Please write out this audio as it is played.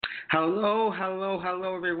Hello, hello,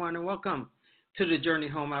 hello, everyone, and welcome to the Journey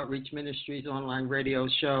Home Outreach Ministries online radio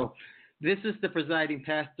show. This is the presiding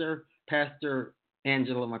pastor, Pastor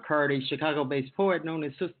Angela McCarty, Chicago based poet known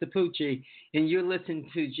as Sister Poochie, and you're listening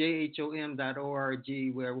to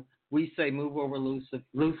jhom.org, where we say, Move over,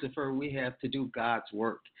 Lucifer. We have to do God's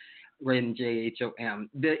work in JHOM.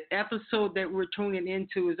 The episode that we're tuning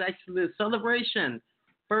into is actually a celebration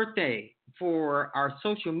birthday for our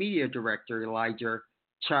social media director, Elijah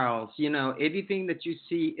Charles. Anything that you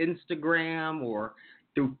see Instagram or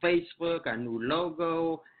through Facebook, our new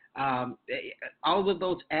logo, all of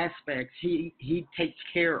those aspects he takes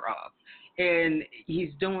care of. And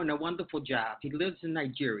he's doing a wonderful job. He lives in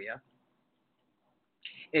Nigeria.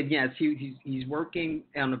 And yes, he's working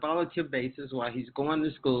on a volunteer basis while he's going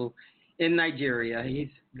to school in Nigeria.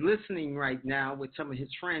 He's listening right now with some of his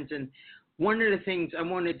friends. And one of the things I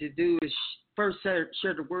wanted to do is first share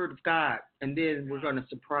the word of God, and then we're going to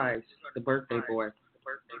surprise the birthday boy.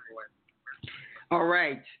 All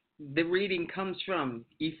right. The reading comes from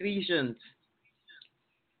Ephesians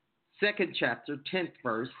 2nd chapter, 10th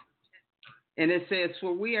verse. And it says,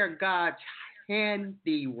 For we are God's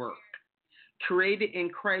handiwork, created in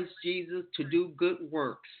Christ Jesus to do good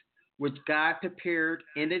works, which God prepared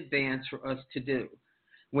in advance for us to do.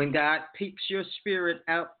 When God picks your spirit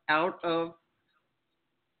out of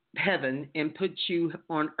heaven and puts you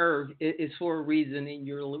on earth, it is for a reason, and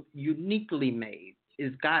you're uniquely made.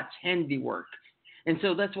 It's God's handiwork. And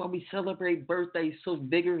so that's why we celebrate birthdays so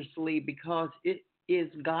vigorously, because it is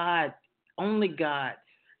God, only God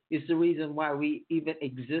is the reason why we even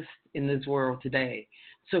exist in this world today.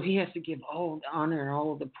 So he has to give all the honor and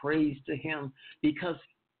all the praise to him, because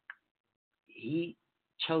he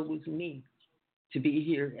chose me to be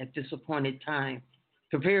here at this appointed time,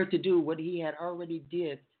 prepared to do what he had already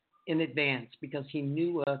did in advance, because he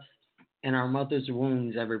knew us in our mother's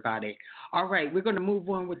wombs, everybody. All right, we're going to move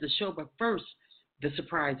on with the show, but first, the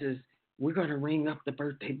surprise is we're going to ring up the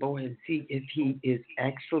birthday boy and see if he is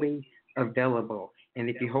actually available. And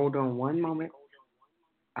if you hold on one moment,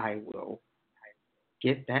 I will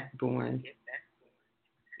get that going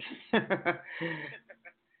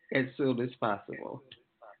as soon as possible.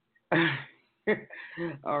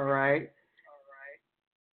 All right.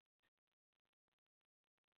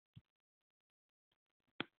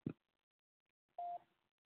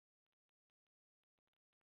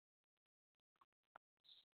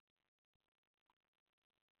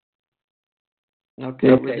 Okay,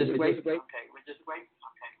 we're just waiting.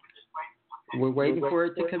 We're waiting for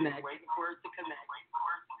it to connect.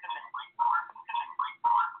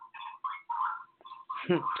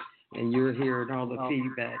 And you're hearing all the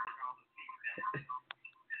feedback.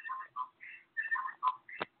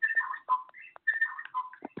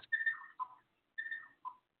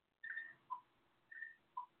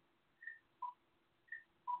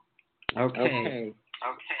 Okay.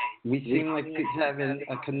 We seem like we're having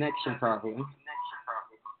a connection problem.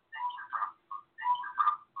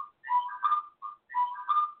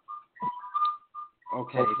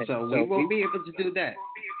 Okay, so we won't be able to do that.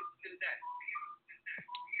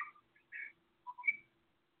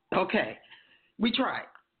 Okay, we tried.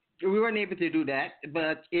 We weren't able to do that,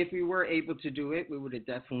 but if we were able to do it, we would have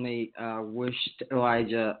definitely wished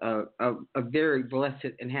Elijah a very blessed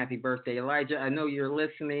and happy birthday. Elijah, I know you're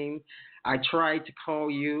listening. I tried to call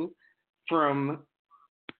you from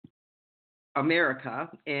America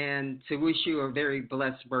and to wish you a very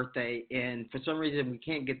blessed birthday. And for some reason, we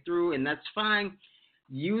can't get through, and that's fine.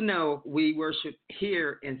 You know, we worship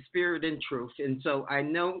here in spirit and truth. And so I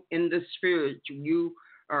know in the spirit you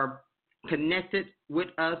are connected with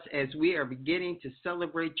us as we are beginning to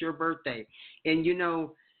celebrate your birthday. And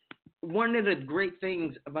one of the great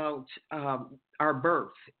things about our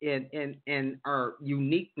birth and our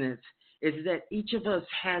uniqueness is that each of us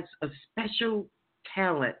has a special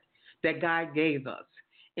talent that God gave us.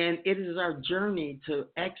 And it is our journey to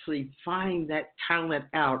actually find that talent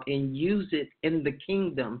out and use it in the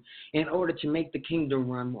kingdom in order to make the kingdom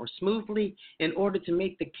run more smoothly, in order to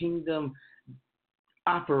make the kingdom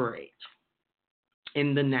operate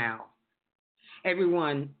in the now.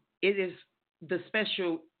 Everyone, it is the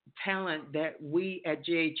special talent that we at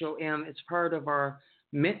JHOM, as part of our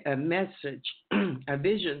message, a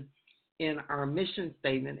vision in our mission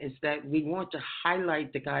statement, is that we want to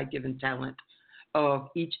highlight the God-given talent of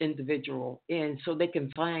each individual, and so they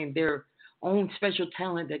can find their own special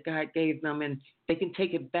talent that God gave them, and they can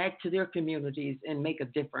take it back to their communities and make a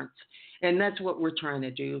difference. And that's what we're trying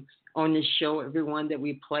to do on this show. Everyone that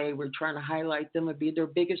we play, we're trying to highlight them and be their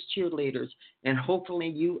biggest cheerleaders. And hopefully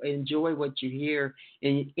you enjoy what you hear.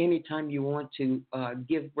 And anytime you want to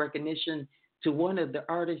give recognition to one of the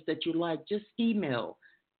artists that you like, just email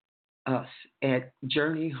us at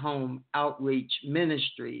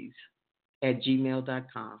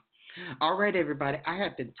journeyhomeoutreachministries@gmail.com. All right, everybody. I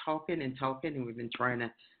have been talking and talking, and we've been trying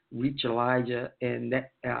to reach Elijah, and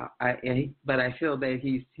that but I feel that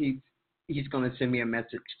he's going to send me a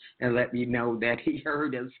message and let me know that he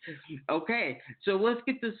heard us. Okay, so let's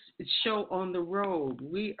get this show on the road.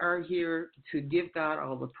 We are here to give God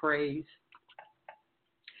all the praise,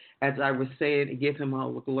 as I was saying, to give him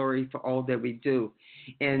all the glory for all that we do.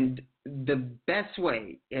 And the best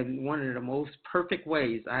way, and one of the most perfect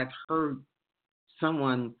ways I've heard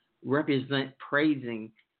someone represent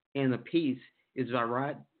praising in a piece is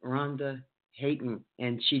by Rhonda Hayton,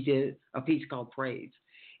 and she did a piece called Praise.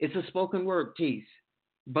 It's a spoken word piece,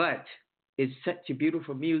 but it's set to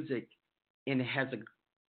beautiful music, and it has an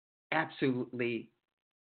absolutely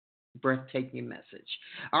breathtaking message.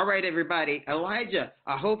 All right, everybody. Elijah,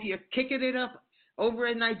 I hope you're kicking it up over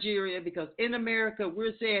in Nigeria, because in America,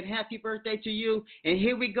 we're saying happy birthday to you. And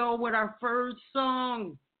here we go with our first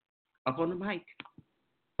song. Up on the mic.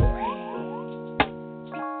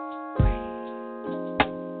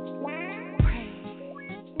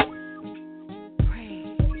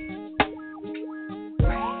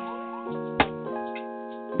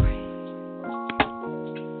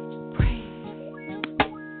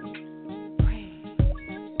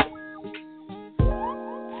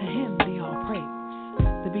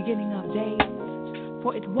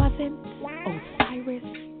 For it wasn't Osiris,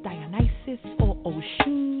 Dionysus, or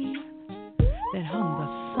Oshun that hung the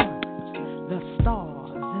sun, the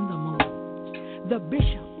stars, and the moon. The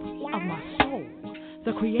bishop of my soul,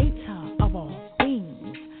 the creator of all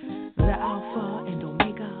things, the Alpha and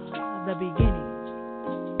Omega, the beginning,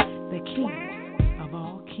 the King of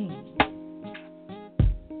all kings.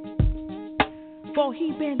 For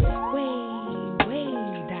he bent way, way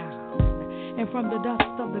down, and from the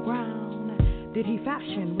dust of the ground did he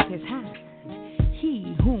fashion with his hand,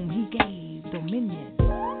 he whom he gave dominion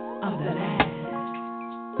of the land,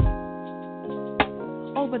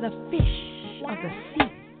 over the fish of the sea,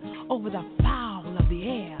 over the fowl of the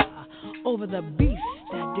air, over the beast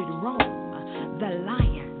that did roam, the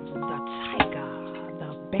lion, the tiger,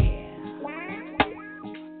 the bear.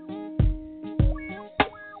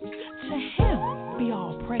 To him be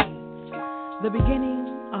all praise, the beginning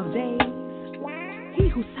of days, he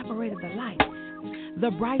who separated the light, the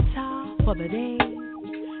brighter for the day,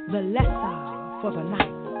 the lesser for the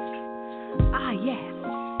night. Ah, yes,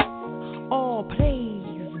 all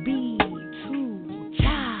praise be to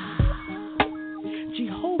Jah,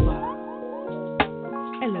 Jehovah,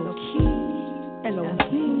 Elohim,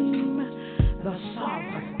 the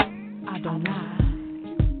sovereign, Adonai,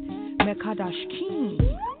 Mekadosh King,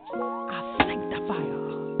 our sanctifier,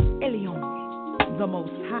 Elyon, the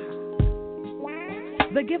Most High,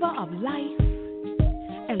 the giver of life,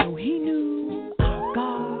 Elohinu, our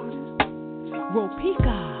God,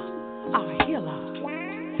 Ropika, our healer,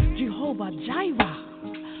 Jehovah Jireh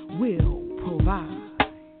will provide.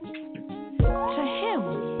 To him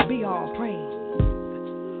be all praise,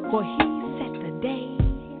 for he set the day,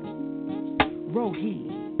 Rohi,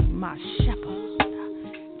 my shepherd,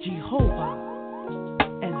 Jehovah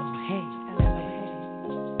Elohim,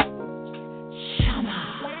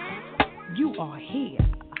 Shammah, you are here,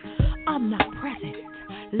 omnipresent,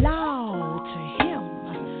 loud to him,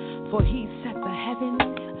 for he set the heavens,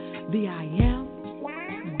 the I am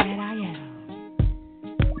that I am.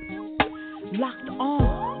 Locked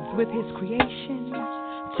arms with his creation,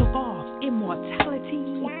 took off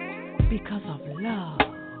immortality because of love,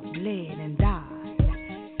 bled and died,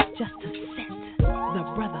 just to set the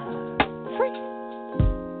brother free.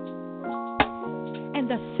 And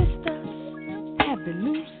the sisters have been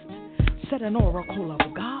loosed, said an oracle of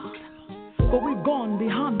God. But we've gone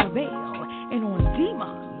beyond the veil, and on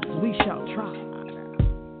demons we shall try.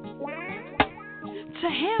 To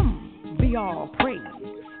him be all praise,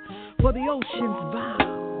 for the oceans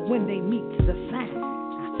bow when they meet the sand.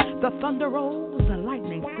 The thunder rolls, the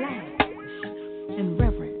lightning flash, in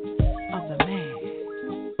reverence of the man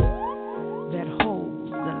that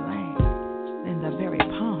holds the land in the very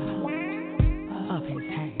palm of his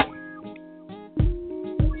hand.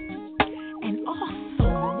 An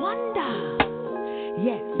awesome wonder,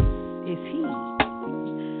 yes, is he,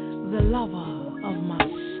 the lover of my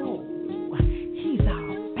soul. He's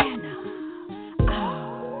our banner,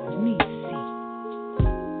 our Nisi.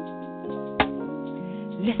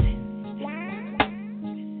 Listen.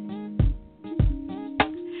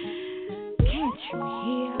 Can't you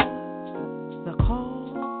hear the call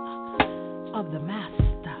of the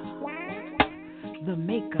master, the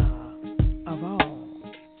maker of all?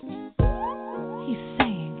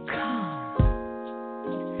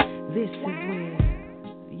 This is where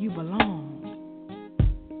you belong.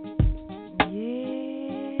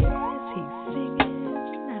 Yes, he's singing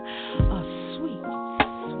a sweet,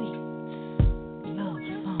 sweet love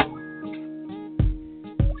song.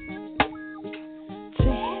 To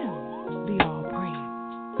him be all praise,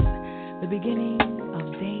 the beginning of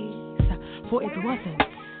days, for it wasn't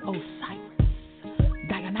Osiris,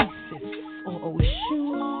 Dionysus, or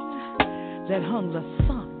Oshun that hung the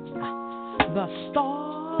sun, the stars,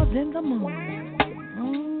 and the moon.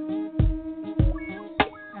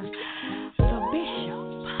 The bishop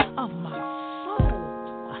of my soul,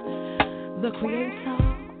 the creator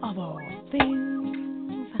of all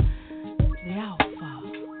things, the Alpha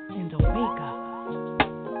and Omega,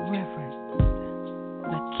 Reverend,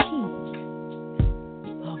 the King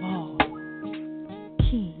of all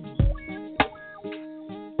kings.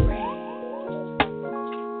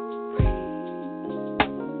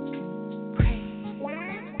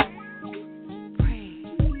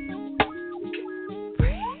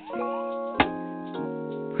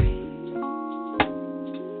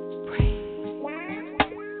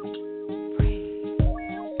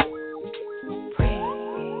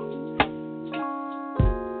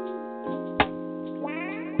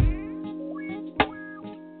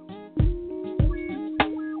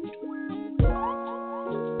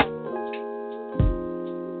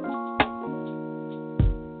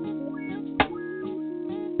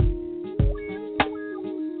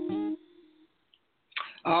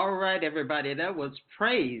 All right, everybody, that was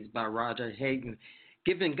Praise by Roger Hayden,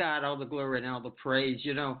 giving God all the glory and all the praise.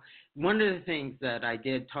 You know, one of the things that I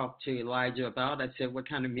did talk to Elijah about, I said, what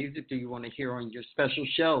kind of music do you want to hear on your special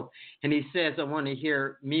show? And he says, I want to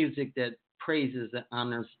hear music that praises and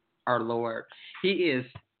honors our Lord. He is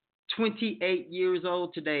 28 years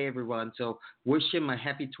old today, everyone. So wish him a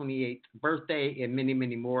happy 28th birthday and many,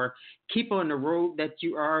 many more. Keep on the road that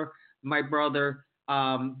you are, my brother,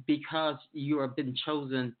 because you have been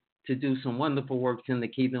chosen to do some wonderful works in the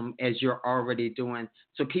kingdom as you're already doing.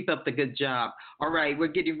 So keep up the good job. All right, we're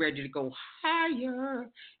getting ready to go higher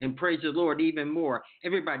and praise the Lord even more.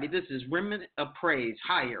 Everybody, this is Remnant of Praise,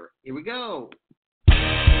 Higher. Here we go.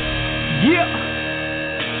 Yeah.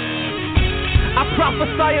 I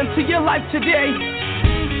prophesy unto your life today.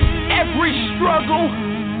 Every struggle,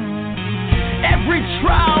 every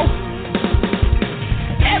trial,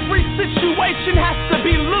 every situation has to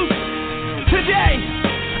be loose today.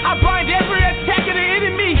 I bind every attack of the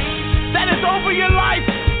enemy that is over your life.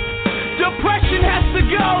 Depression has to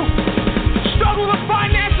go. Struggle with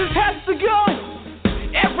finances has to go.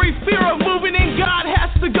 Every fear of moving in God has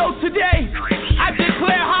to go today. I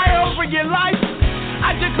declare higher over your life.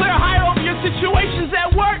 I declare higher over your situations at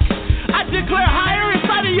work. I declare higher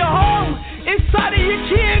inside of your home, inside of your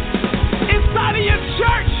kids, inside of your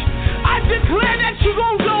church. I declare that you're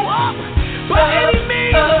going to go up by any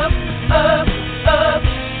means. Up, up, up,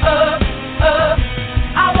 up, up.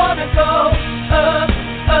 I want to go up,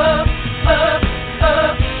 up, up,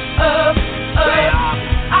 up, up, up.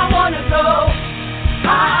 I want to go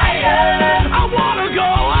higher. I want to go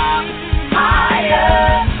up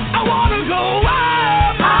higher. I want to go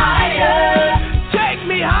up higher. Take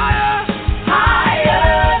me higher,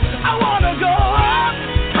 higher. I want to go up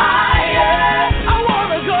higher. I want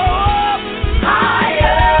to go up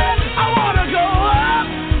higher. I want to go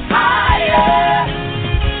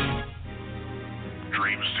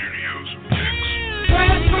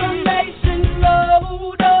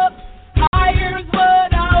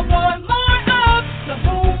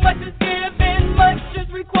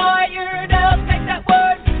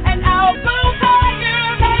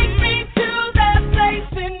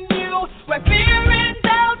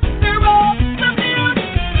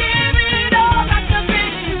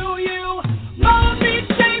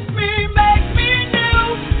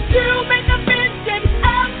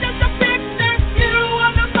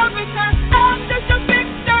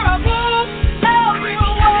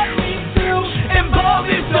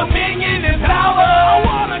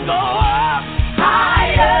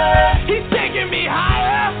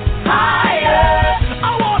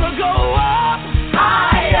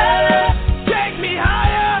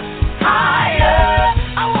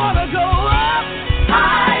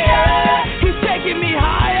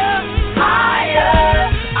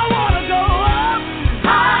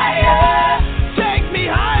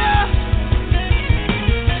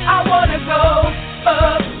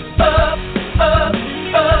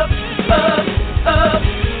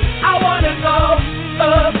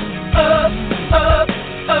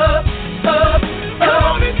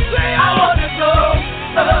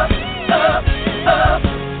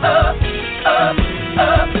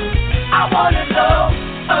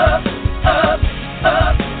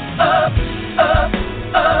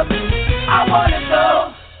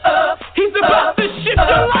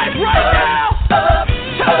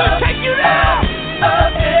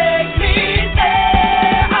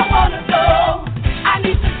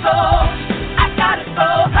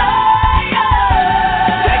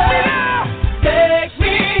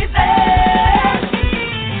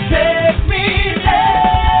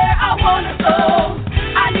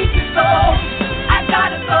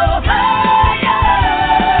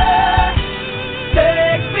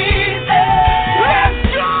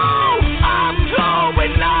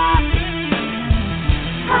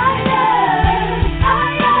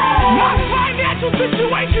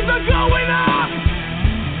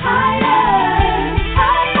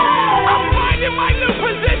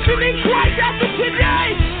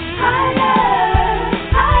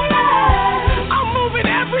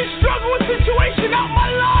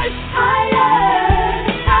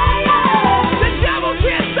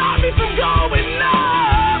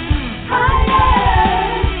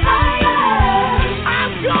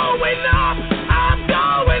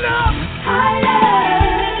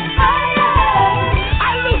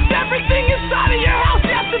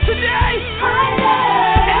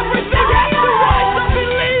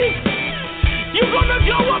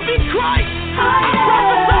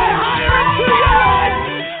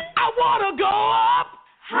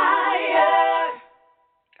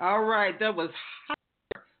All right, that was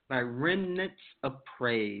Higher by Remnants of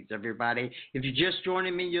Praise, everybody. If you're just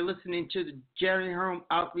joining me, you're listening to the Jerry Home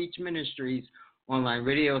Outreach Ministries online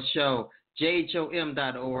radio show,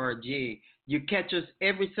 jhom.org. You catch us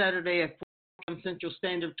every Saturday at 4 p.m. Central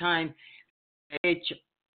Standard Time at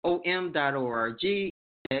hom.org,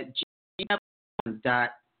 at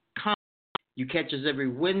gmail.com. You catch us every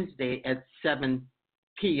Wednesday at 7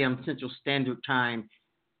 p.m. Central Standard Time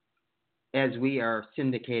as we are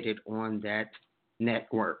syndicated on that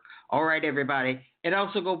network. All right, everybody. And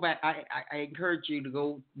also go back. I encourage you to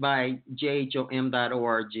go by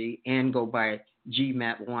jhom.org and go by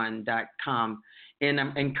gmat1.com. And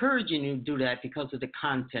I'm encouraging you to do that because of the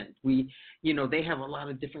content. They have a lot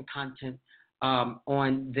of different content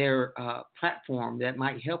on their platform that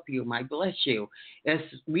might help you, might bless you. As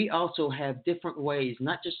we also have different ways,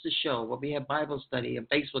 not just the show, but we have Bible study and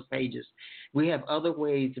Facebook pages. We have other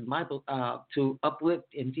ways in Bible to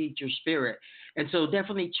uplift and feed your spirit. And so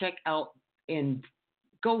definitely check out and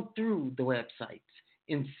go through the websites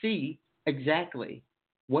and see exactly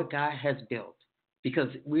what God has built, because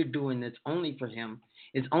we're doing this only for Him.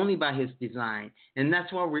 It's only by His design. And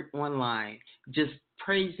that's why we're online, just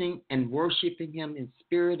praising and worshiping Him in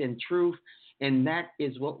spirit and truth. And that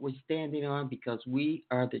is what we're standing on, because we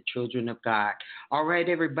are the children of God. All right,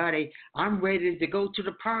 everybody, I'm ready to go to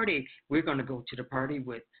the party. We're going to go to the party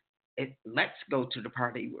with it. Let's go to the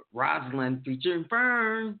party with Rosalind featuring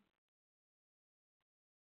Fern.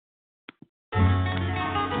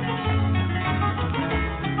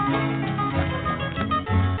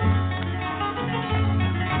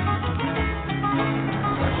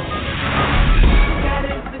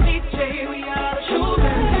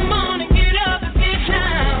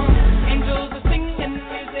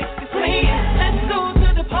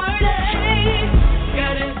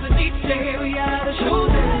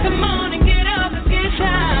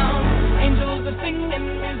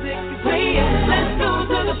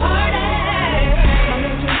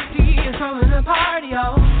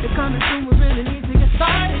 Coming soon, we really need to get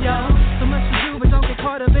started, yo. So much to do, but don't get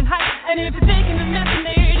caught up in hype. And if you're taking a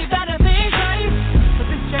message, you gotta think right. So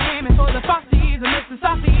this jam is for the Fossies and Mr.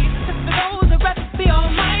 Softies, just for those that rep the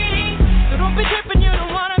Almighty. So don't be tripping, you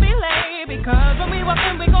don't wanna be late, because when we walk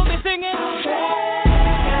in, we gon' be singing.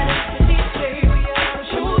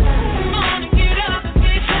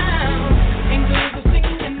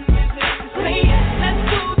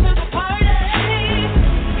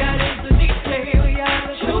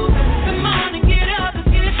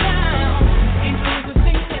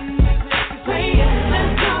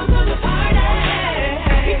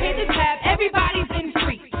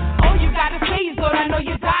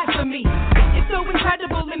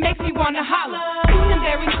 Wanna holler. Soon and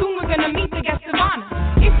very soon we're gonna meet the guest of honor.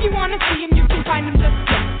 If you wanna see him, you can find him just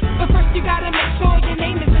here. But first you gotta make sure your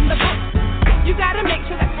name is in the book. You gotta make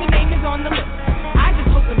sure that your name is on the list. I just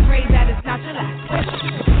hope and pray that it's not your last wish.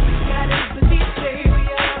 God is the DJ, we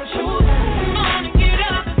are the show. Come on and get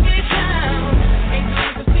up and get down.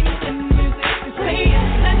 Angels are singing, music is playing.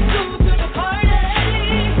 Let's go to the party.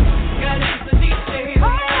 God is the DJ, we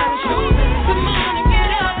are the show. Come on and get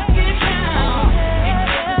up and get down.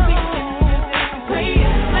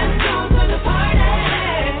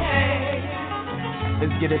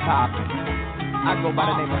 Let's get it poppin'. I go by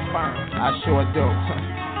the name of Fern. I sure do.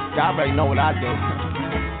 Y'all already know what I do.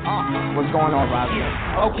 What's going on,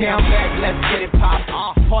 Rosalind? Okay, I'm back. Let's get it poppin'.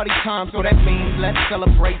 Party time, so that means let's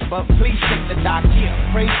celebrate. But please take the doc here.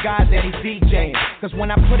 Praise God that He's DJing. Cause when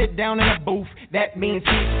I put it down in the booth, that means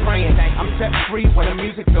He's praying. I'm set free when the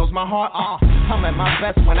music fills my heart. I'm at my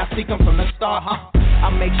best when I seek Him from the start. I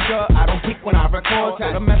make sure I don't peek when I record. Tell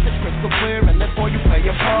the message crystal clear and before you play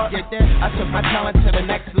your part. Get that? I took my talent to the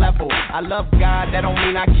next level. I love God, that don't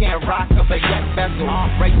mean I can't rock a baguette vessel.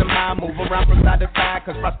 Raise the mind, move around from side to side,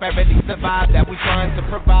 cause prosperity's the vibe that we trying to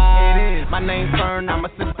provide. It is. My name's Fern, I'm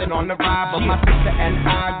assistant on the ride, but my sister and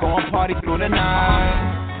I go and party through the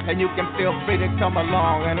night. And you can feel free to come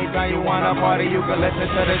along. Anytime you wanna party, you can listen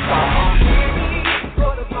to this song.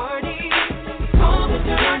 For the party, call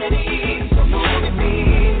eternity.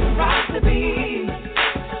 Rock the beat.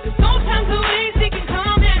 There's no time to waste. He can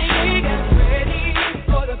come any day. Get ready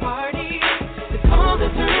for the party. It's called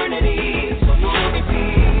eternity. So move your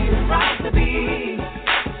feet. Rock the beat.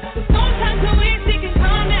 There's no time to waste. He can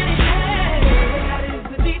come any day. That is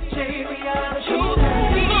the DJ. We are the show.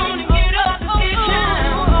 Come on and get up and get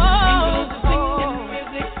down. Angels are singing,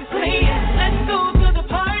 music is playing. Let's go to the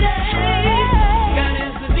party.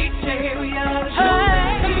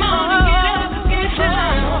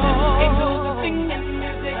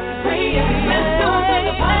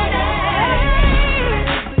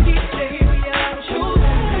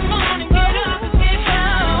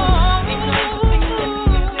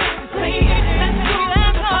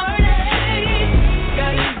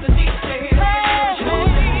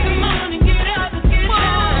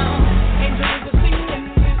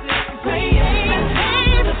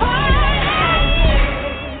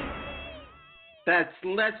 Yes,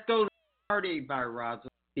 Let's Go to the Party by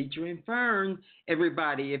Rosalind featuring Fern.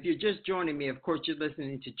 Everybody, if you're just joining me, of course, you're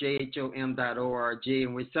listening to jhom.org,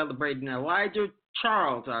 and we're celebrating Elijah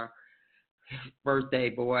Charles, our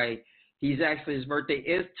birthday boy. His birthday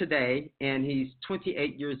is today, and he's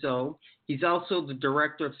 28 years old. He's also the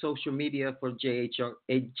director of social media for JHOM.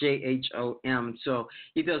 So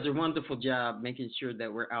he does a wonderful job making sure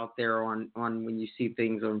that we're out there on when you see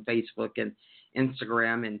things on Facebook and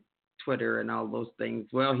Instagram and Twitter and all those things.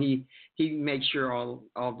 Well, he makes sure all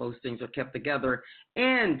those things are kept together.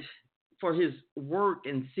 And for his work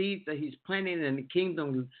and seeds that he's planting in the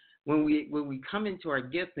kingdom, when we come into our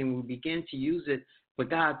gift and we begin to use it for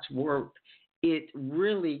God's work, it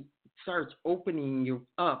really starts opening you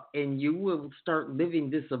up, and you will start living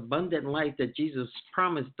this abundant life that Jesus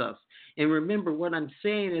promised us. And remember, what I'm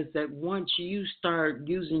saying is that once you start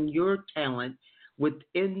using your talent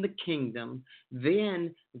within the kingdom,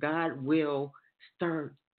 then God will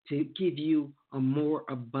start to give you a more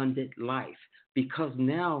abundant life, because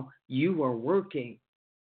now you are working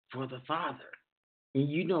for the Father. And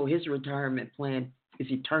you know his retirement plan is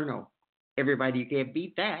eternal. Everybody, you can't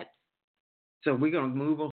beat that. So we're going to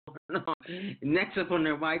move on. Next up on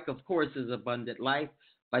the mic, of course, is Abundant Life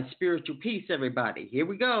by Spiritual Peace, everybody. Here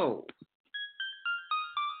we go.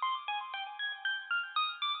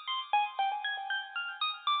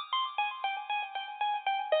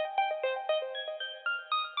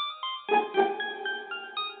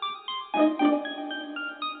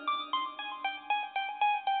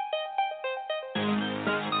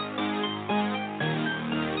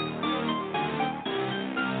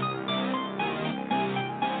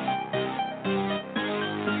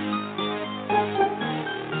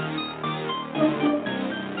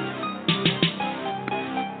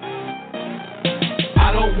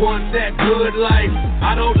 Want that good life,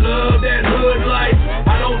 I don't love that hood life,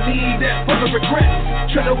 I don't need that full of regret,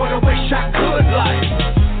 trying to what I wish I could life.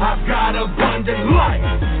 I've got abundant life,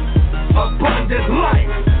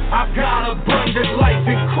 I've got abundant life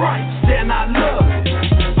in Christ, and I love it.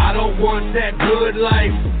 I don't want that good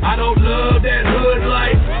life, I don't love that hood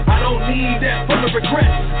life, I don't need that full of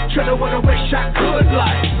regret, trying to what I wish I could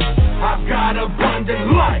life. I've got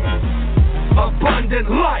abundant life,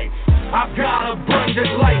 I've got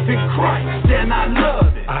abundant life in Christ, and I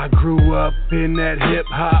love it. I grew up in that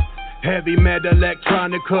hip-hop, heavy metal,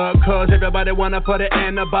 electronica, cause everybody wanna put it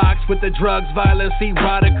in a box with the drugs, violence,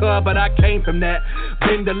 erotica, but I came from that,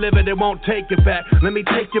 been delivered, it won't take it back. Let me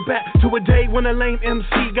take you back to a day when a lame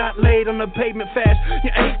MC got laid on the pavement fast.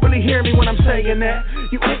 You ain't really hearing me when I'm saying that.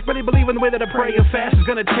 You ain't really believing the way that I pray and fast is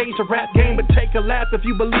gonna change the rap game, but take a laugh if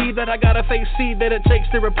you believe that I gotta face seed that it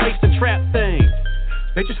takes to replace the trap thing.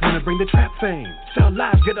 They just wanna bring the trap fame, sell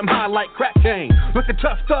lives, get them high like crack gang. Look at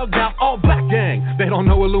Tough Thug now, all black gang. They don't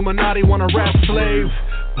know Illuminati, want a rap slave.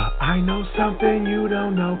 But I know something you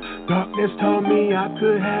don't know. Darkness told me I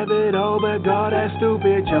could have it all, but God, that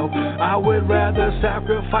stupid joke. I would rather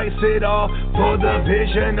sacrifice it all for the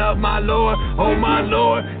vision of my Lord. Oh my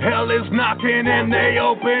Lord, hell is knocking and they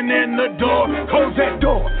opening the door. Close that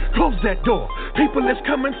door, close that door. People is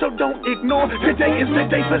coming, so don't ignore. Today is the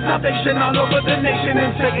day for salvation all over the nation,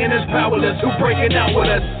 and Satan is powerless. Who break it out with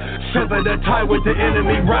us? Sever the tie with the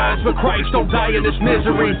enemy. Rise for Christ, don't die in this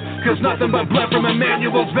misery. Cause nothing but blood from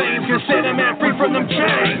Emmanuel's veins can set a man free from them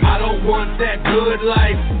chains. I don't want that good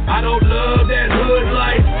life, I don't love that hood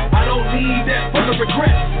life, I don't need that full of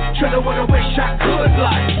regret, try to what I wish I could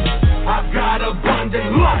life. I've got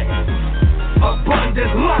abundant life,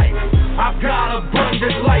 I've got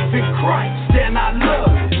abundant life in Christ, and I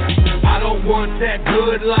love it. I don't want that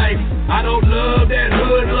good life, I don't love that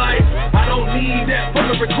hood life, I don't need that full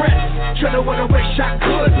of regret, try to what I wish I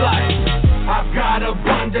could life. I've got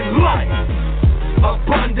abundant life, I've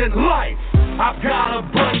got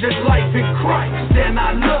abundant life in Christ, and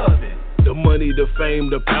I love it. The money, the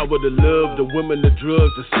fame, the power, the love, the women, the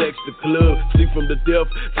drugs, the sex, the club, sleep from the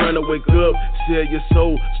death, trying to wake up, sell your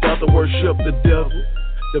soul, start to worship the devil.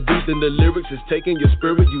 The beat and the lyrics is taking your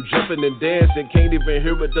spirit, you jumping and dancing, can't even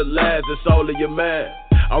hear it, the lies, it's all in your mind.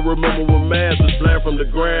 I remember when Mavs was flying from the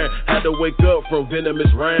ground, had to wake up from venomous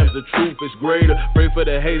rhymes, the truth is greater, pray for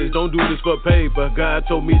the haters, don't do this for paper, God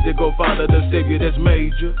told me to go follow the Savior that's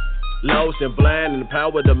major. Lost and blind and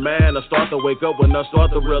power the mind, I start to wake up when I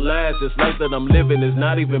start to realize this life that I'm living is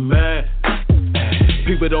not even mine.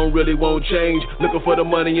 People don't really want change, looking for the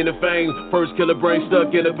money and the fame. First killer brain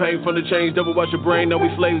stuck in the pain from the change. Double watch your brain, now we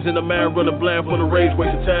slaves in the mind, running blind for the rage,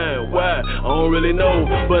 wasting time. Why? I don't really know,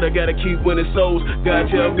 but I gotta keep winning souls. God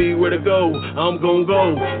tell me where to go, I'm gon'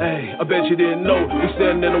 go. Hey, I bet you didn't know, we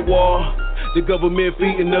standing in a wall. The government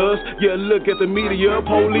feeding us. Yeah, look at the media,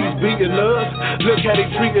 police beating us. Look how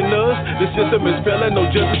they treating us. The system is failing, no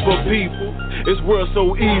justice for people. This world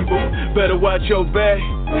so evil. Better watch your back.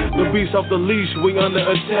 The beast off the leash, we under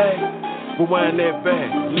attack. Rewind that back,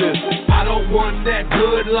 listen. I don't want that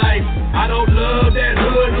good life. I don't love that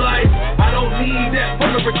hood life. I don't need that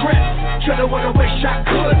full of regret. Try to wanna wish I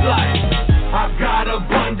could life. I've got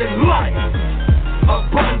abundant life.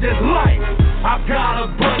 Abundant life. I've got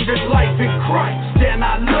abundant life in Christ, and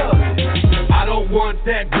I love it. I don't want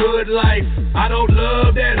that good life. I don't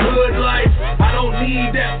love that hood life. I don't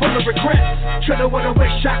need that full of regret. Try to wanna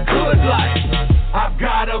wish I could life. I've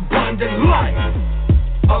got abundant life.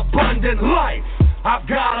 Abundant life. I've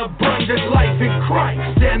got abundant life in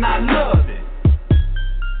Christ, and I love it.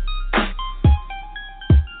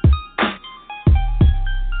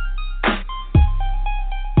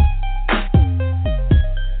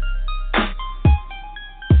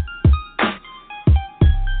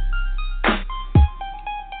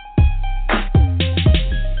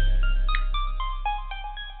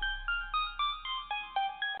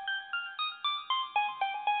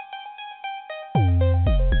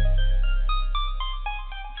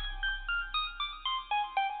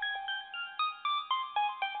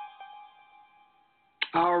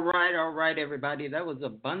 All right, everybody. That was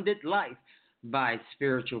Abundant Life by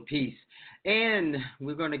Spiritual Peace. And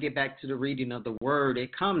we're going to get back to the reading of the word.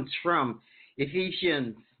 It comes from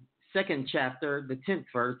Ephesians 2nd chapter, the 10th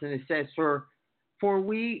verse, and it says, For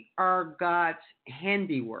we are God's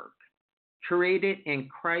handiwork, created in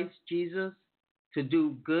Christ Jesus to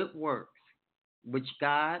do good works, which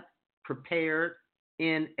God prepared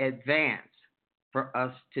in advance for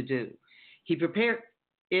us to do. He prepared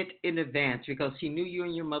it in advance because he knew you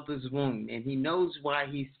in your mother's womb, and he knows why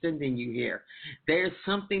he's sending you here. There's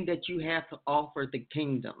something that you have to offer the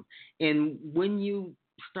kingdom. And when you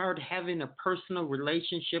start having a personal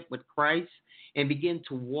relationship with Christ and begin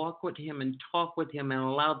to walk with him and talk with him and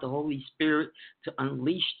allow the Holy Spirit to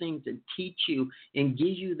unleash things and teach you and give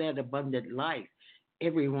you that abundant life,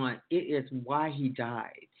 everyone, it is why he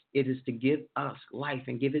died. It is to give us life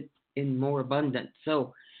and give it in more abundance.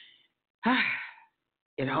 So,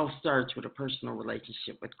 it all starts with a personal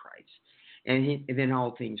relationship with Christ. And then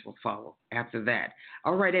all things will follow after that.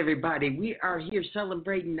 All right, everybody. We are here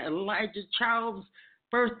celebrating Elijah Child's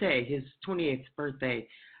birthday, his 28th birthday.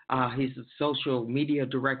 He's a social media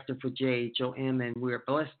director for JHOM, and we're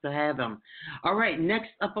blessed to have him. All right,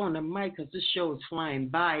 next up on the mic, because this show is flying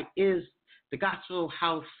by, is the Gospel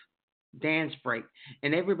House Dance Break.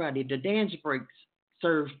 And everybody, the dance breaks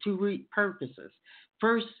serve two purposes.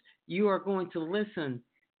 First, you are going to listen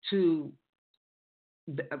to,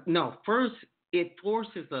 first it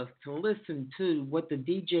forces us to listen to what the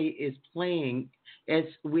DJ is playing as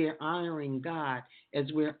we're honoring God, as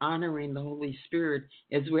we're honoring the Holy Spirit,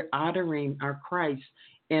 as we're honoring our Christ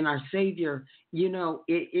and our Savior. You know,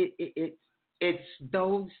 it's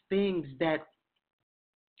those things that,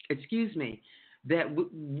 that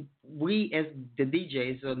we as the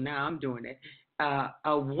DJs, so now I'm doing it, I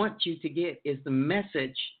want you to get is the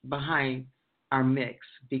message behind our mix,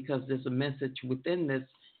 because there's a message within this.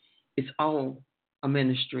 It's all a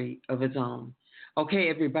ministry of its own. Okay,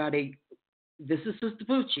 everybody, this is Sister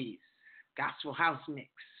Poochie's Gospel House Mix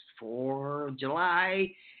for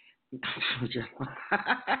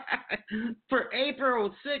for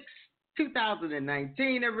April 6,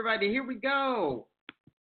 2019. Everybody, here we go.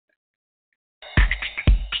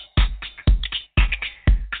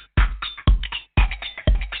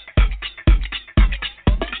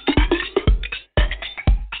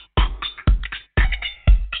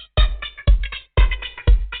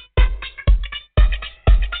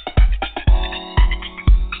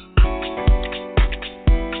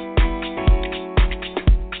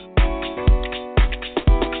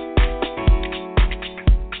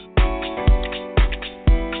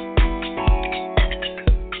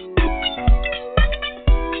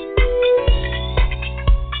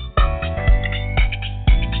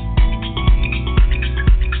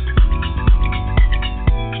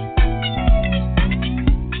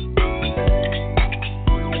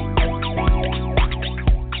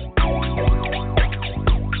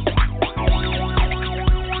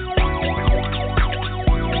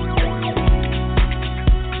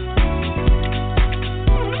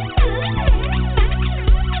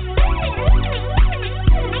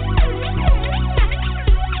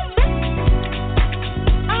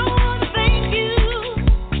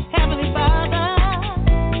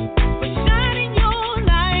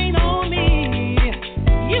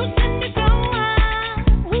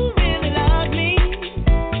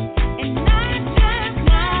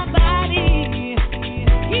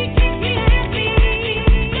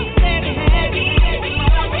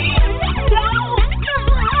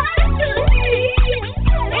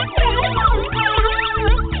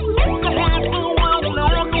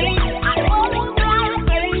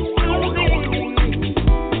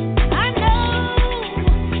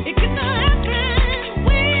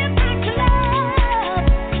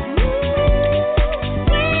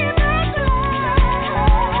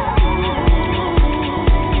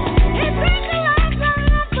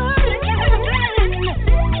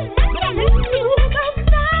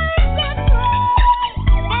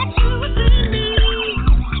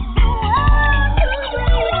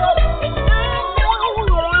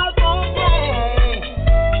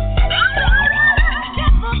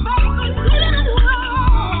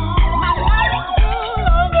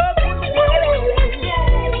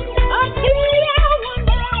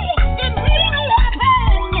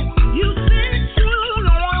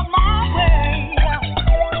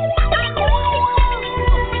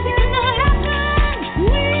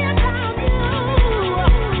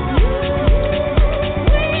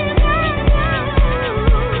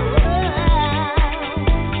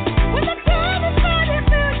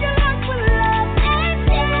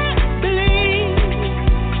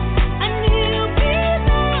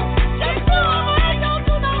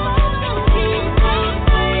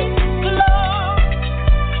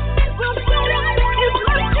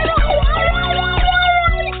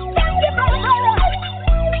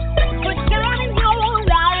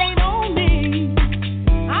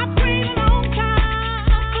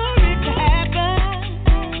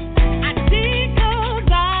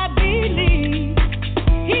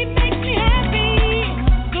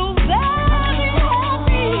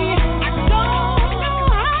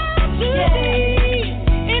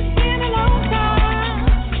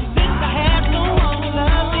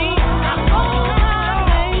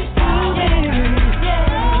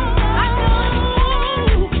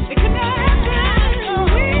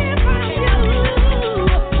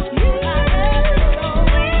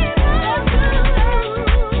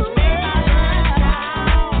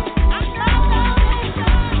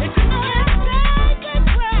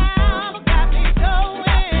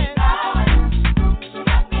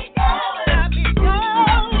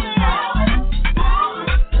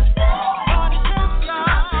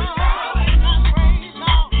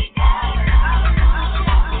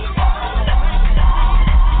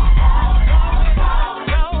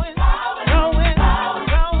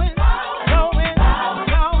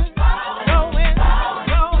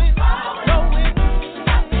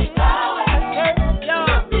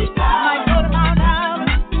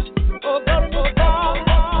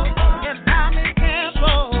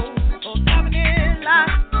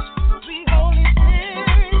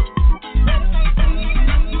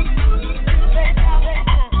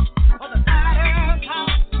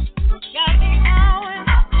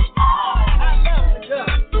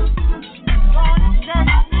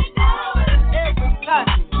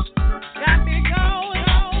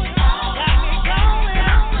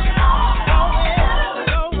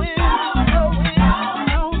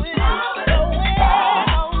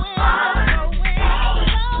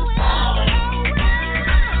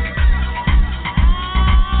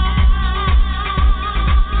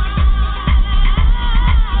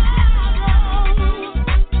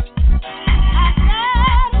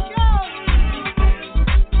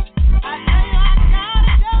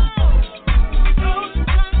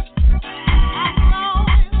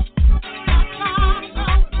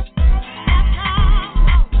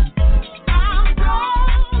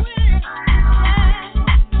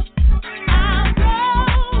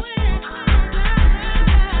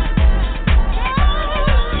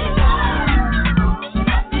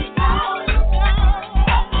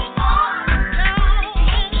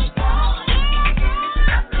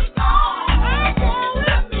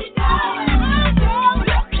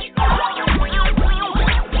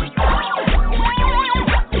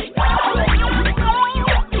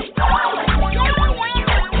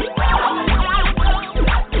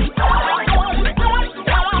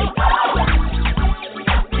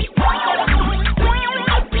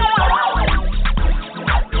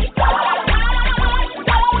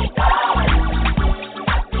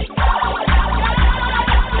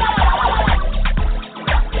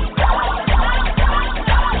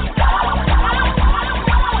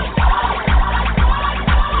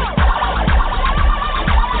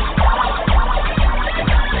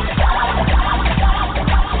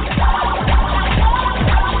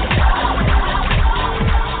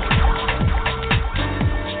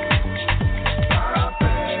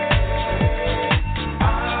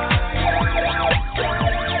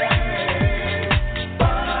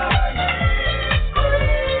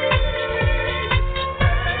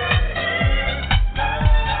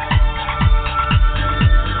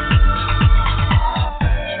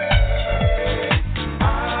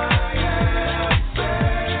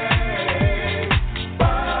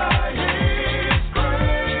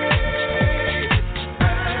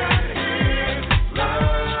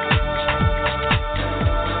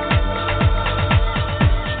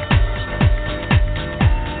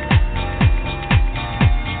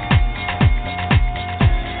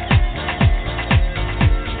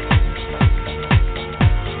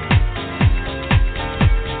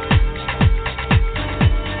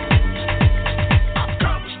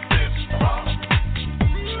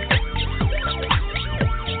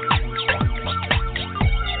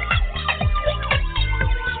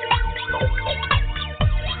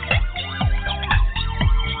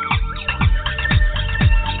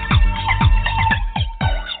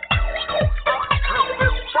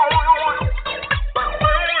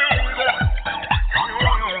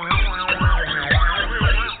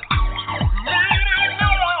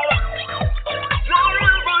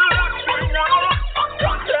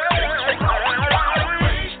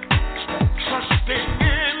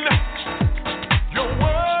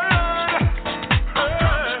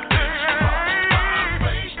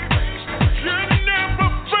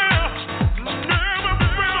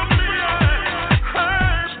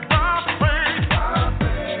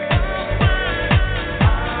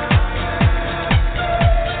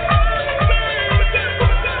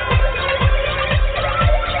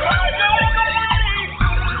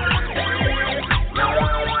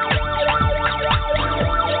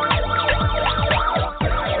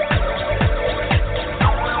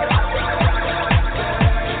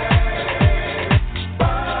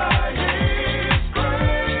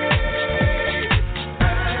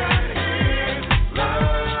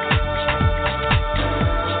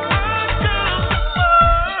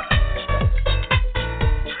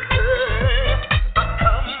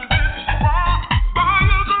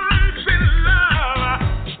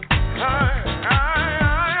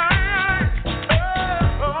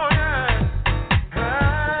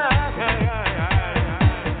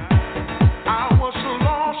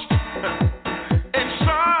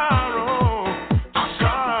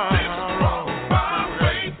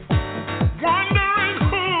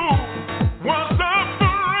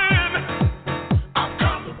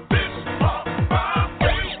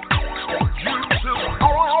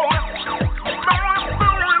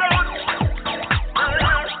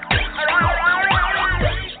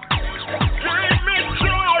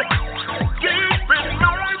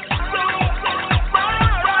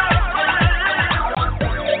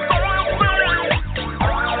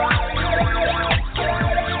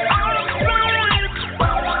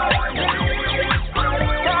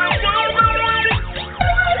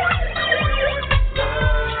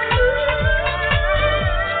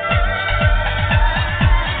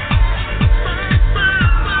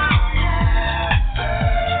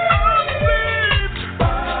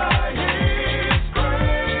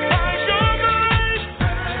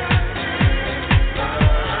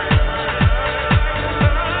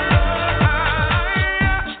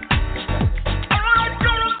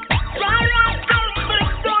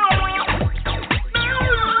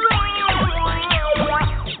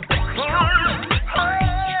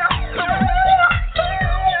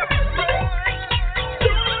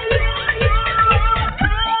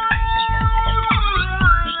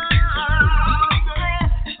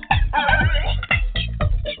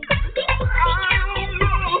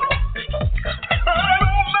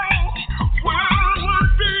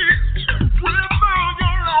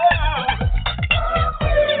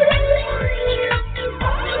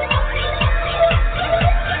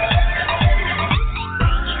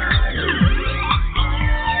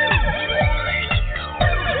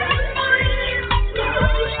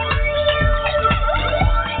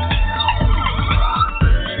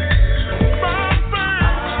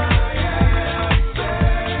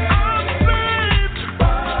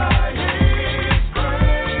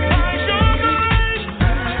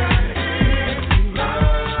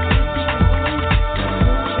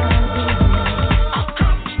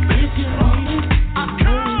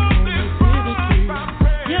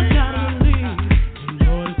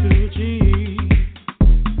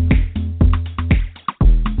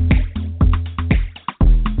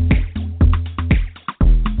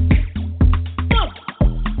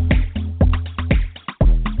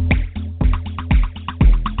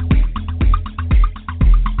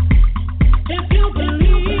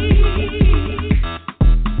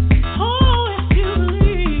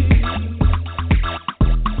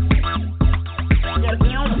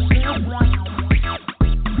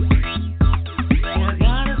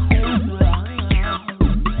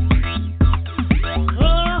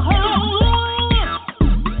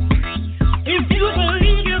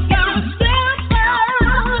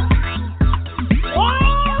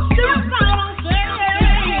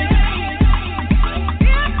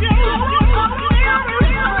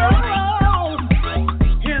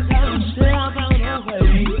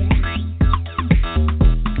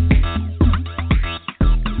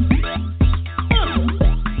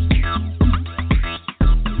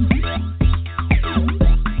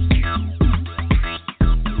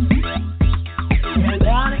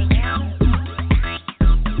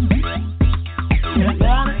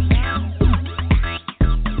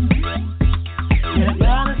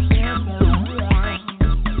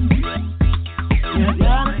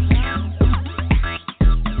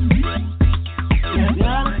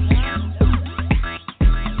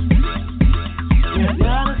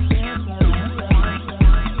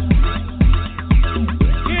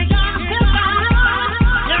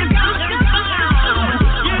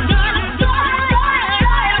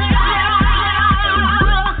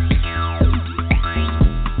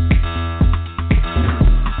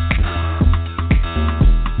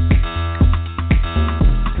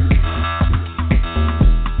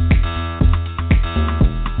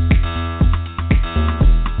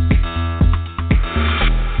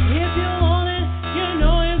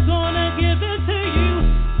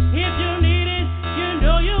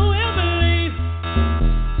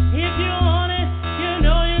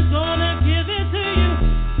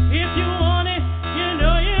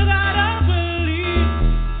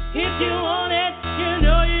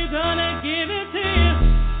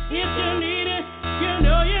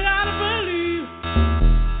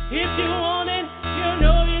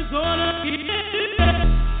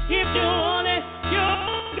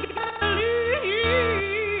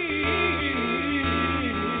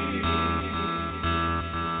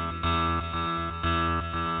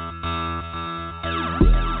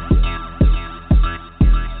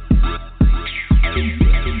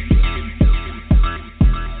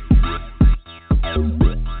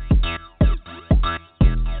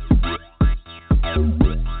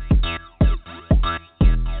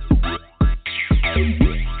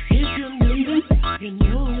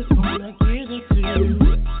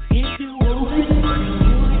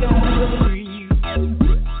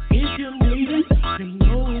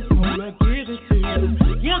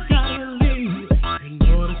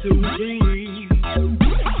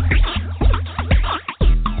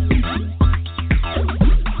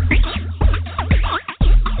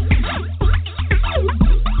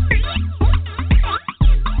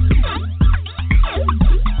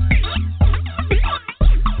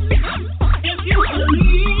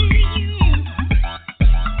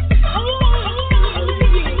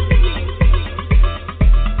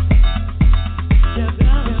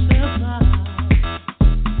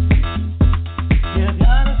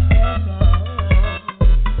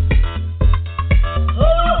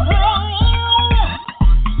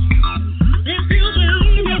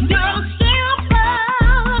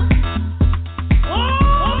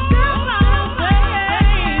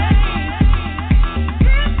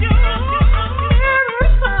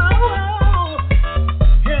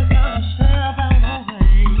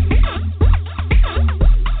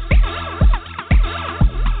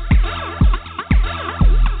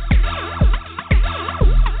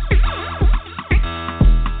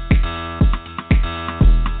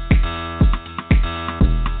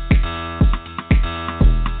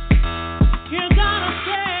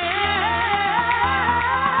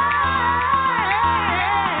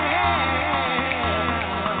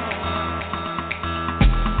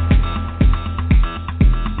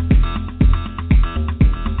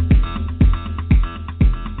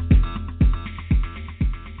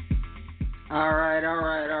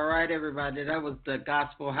 Everybody. That was the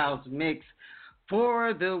Gospel House Mix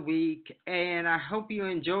for the week, and I hope you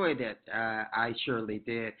enjoyed it. I surely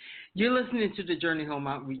did. You're listening to the Journey Home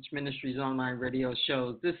Outreach Ministries online radio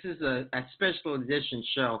show. This is a special edition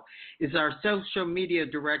show. It's our social media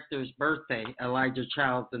director's birthday, Elijah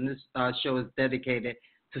Childs, and this show is dedicated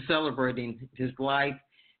to celebrating his life,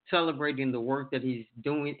 celebrating the work that he's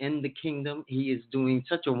doing in the kingdom. He is doing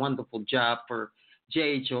such a wonderful job for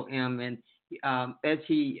JHOM, and as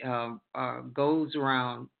he goes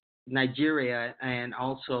around Nigeria and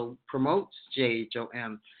also promotes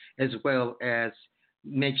JHOM, as well as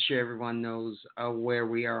make sure everyone knows where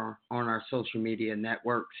we are on our social media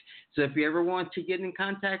networks. So if you ever want to get in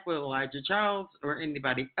contact with Elijah Childs or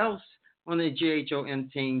anybody else on the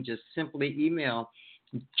JHOM team, just simply email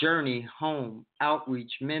Journey Home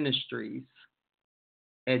Outreach Ministries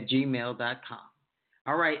at gmail.com.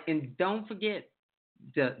 All right, and don't forget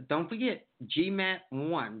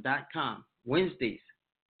GMAT1.com, Wednesdays,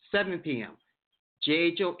 7 p.m.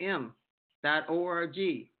 JHOM.org,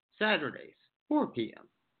 Saturdays, 4 p.m.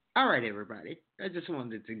 All right, everybody. I just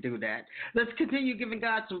wanted to do that. Let's continue giving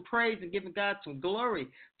God some praise and giving God some glory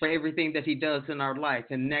for everything that he does in our life.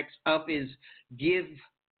 And next up is Give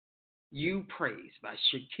You Praise by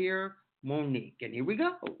Shakira Monique. And here we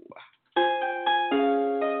go.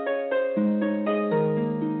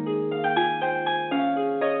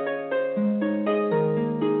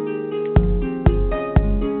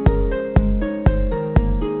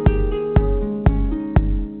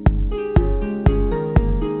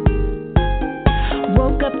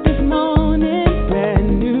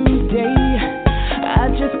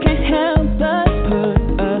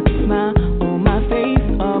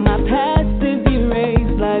 All my past is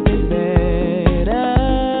erased, life is better.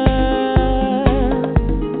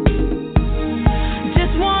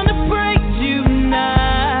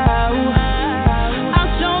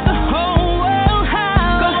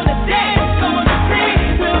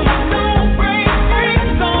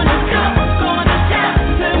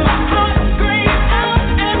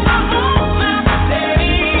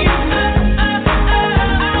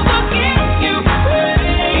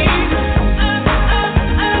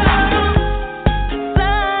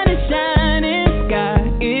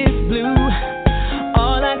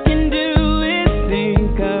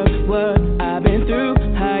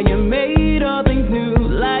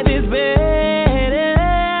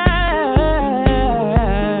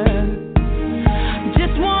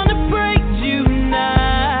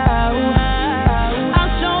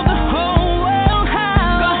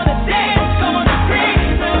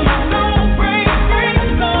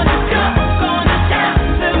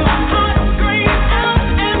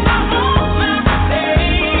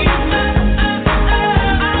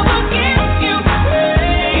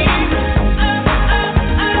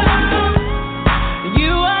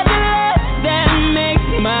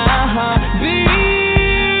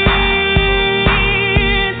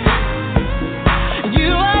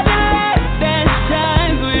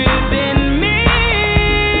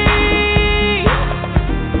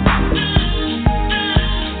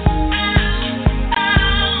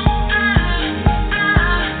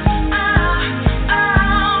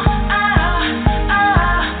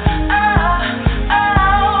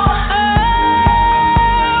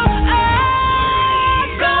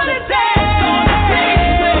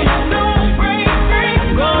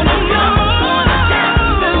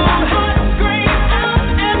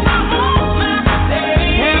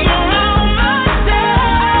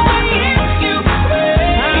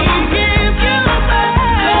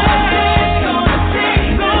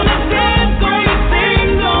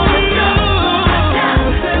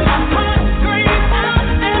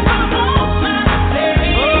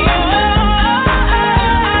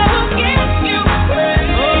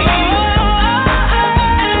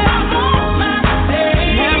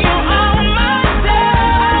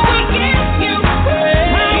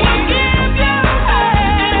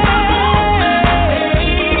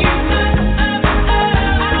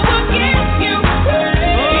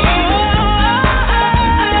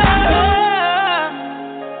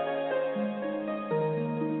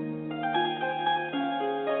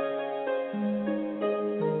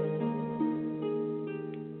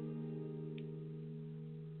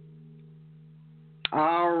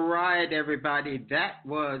 All right, everybody. That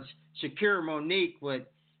was Shakira Monique with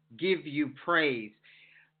Give You Praise.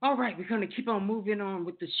 All right, we're going to keep on moving on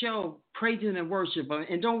with the show, praising and worship.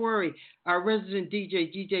 And don't worry, our resident DJ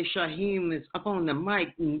Shaheem, is up on the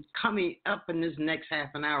mic and coming up in this next half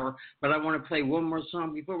an hour. But I want to play one more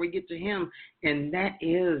song before we get to him, and that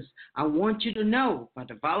is I Want You to Know by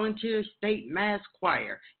the Volunteer State Mass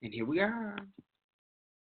Choir. And here we are.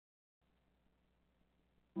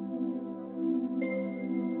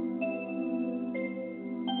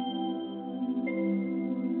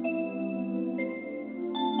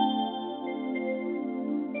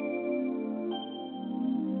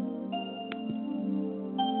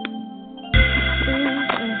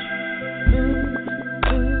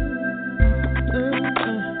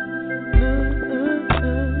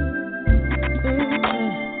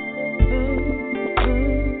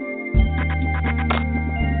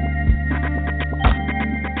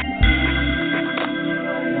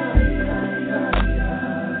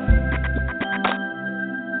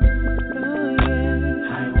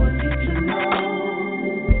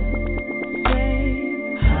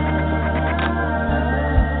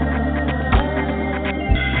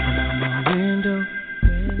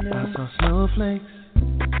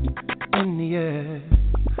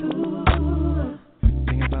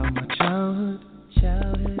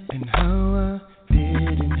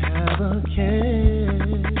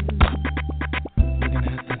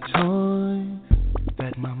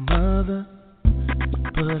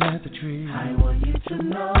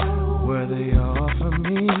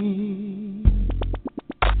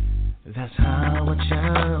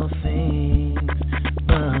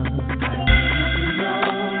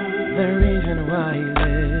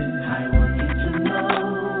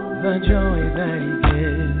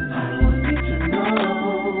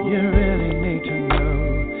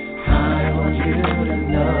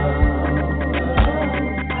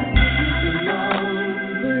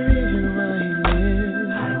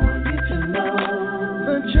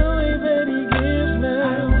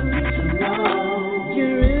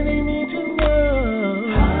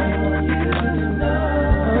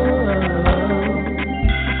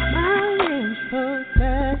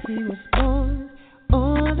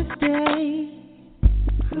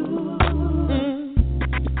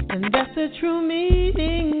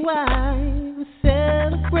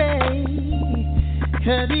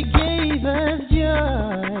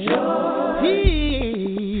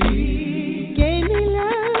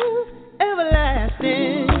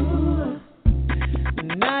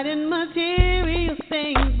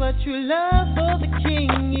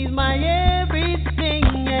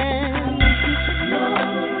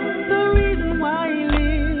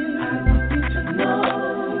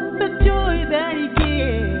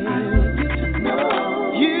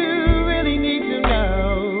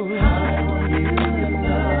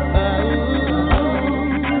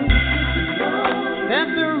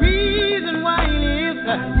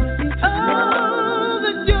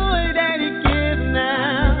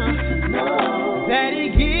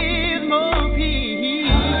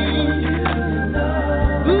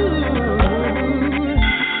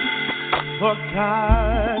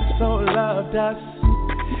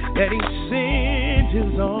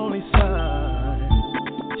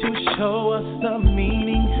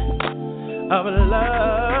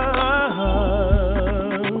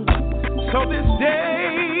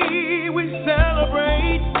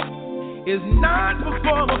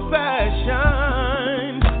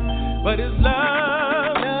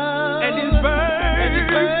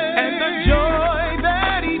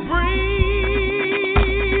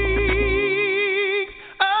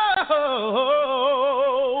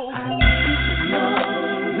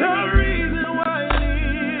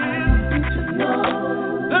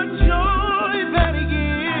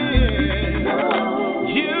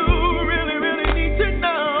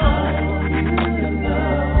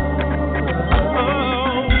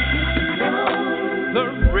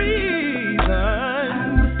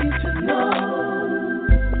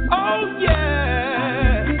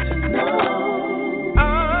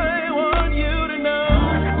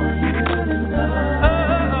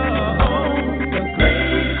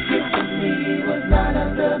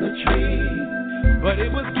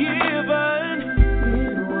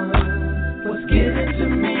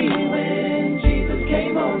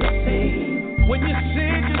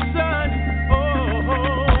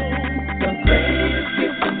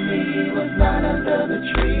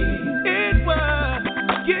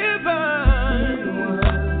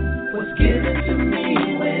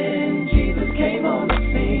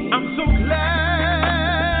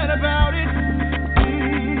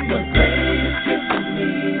 The greatest gift to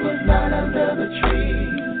me was not under the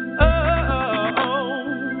tree. Oh,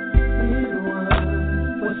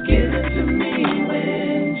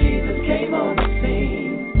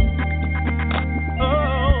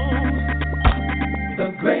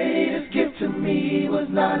 was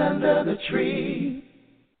not under the tree.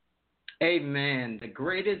 Amen. The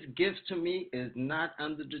greatest gift to me is not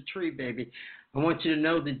under the tree, baby. I want you to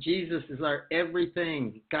know that Jesus is our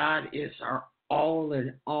everything. God is our all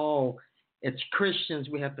in all. As Christians,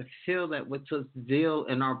 we have to feel that with such zeal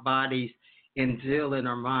in our bodies and zeal in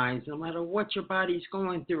our minds. No matter what your body's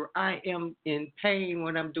going through, I am in pain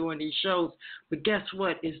when I'm doing these shows. But guess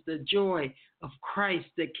what? It's the joy of Christ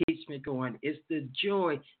that keeps me going. It's the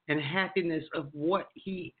joy and happiness of what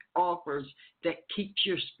he offers that keeps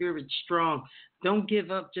your spirit strong. Don't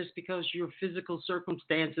give up just because your physical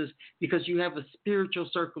circumstances, because you have a spiritual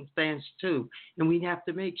circumstance too. And we have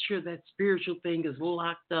to make sure that spiritual thing is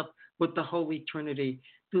locked up with the Holy Trinity,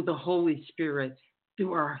 through the Holy Spirit,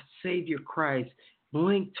 through our Savior Christ,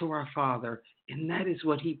 linked to our Father. And that is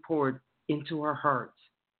what he poured into our hearts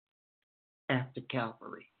after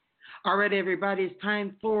Calvary. All right, everybody, it's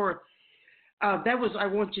time for, that was I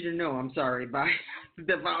Want You to Know, I'm sorry, by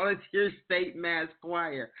the Volunteer State Mass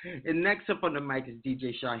Choir. And next up on the mic is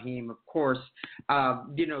DJ Shyheim, of course.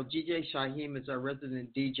 DJ Shyheim is our resident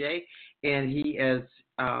DJ, and he has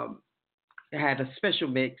had a special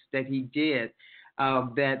mix that he did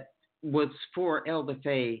that was for Elder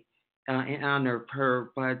Faye in honor of her.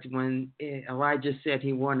 But when Elijah said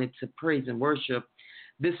he wanted to praise and worship,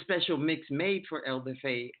 this special mix made for Elder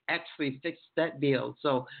Faye actually fixed that bill.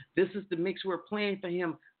 So this is the mix we're playing for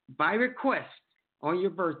him by request on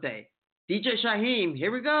your birthday. DJ Shyheim,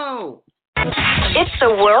 here we go. It's the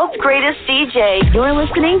world's greatest DJ. You're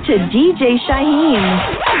listening to DJ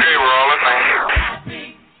Shyheim. Okay, we're all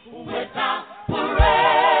listening. Without parade,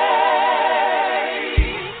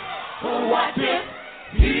 what if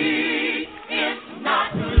he is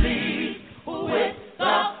not pleased with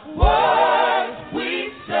the words we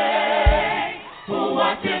say?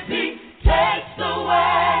 What if he takes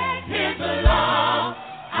away his love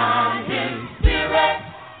and his spirit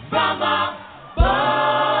from above?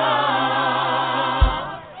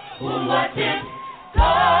 What if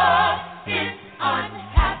God is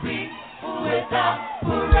unhappy without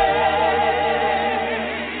parade?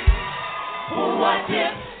 What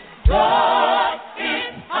if God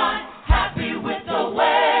is unhappy with the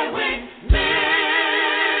way we live?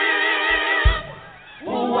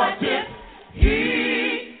 What if he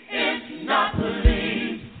is not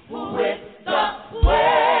pleased with the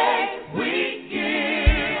way we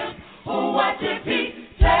give? What if he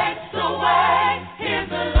takes away his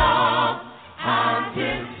love and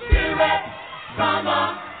his spirit from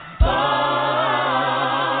above?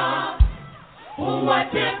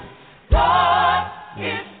 What if God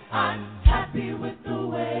is unhappy with the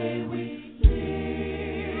way we live?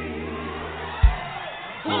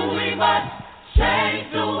 We must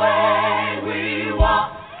change the way we walk.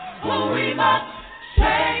 We must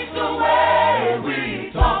change the way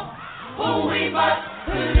we talk. We must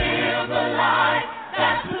live a life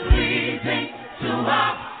that's pleasing to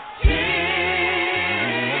our King.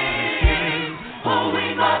 We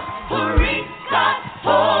must read God's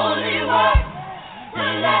holy word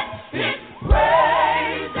and let his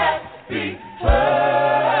praises be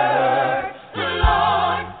heard. The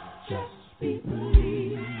Lord just be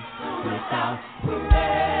pleased without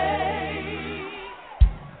parade.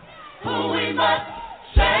 We must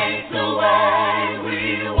change the way we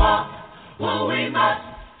walk. We must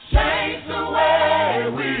change the way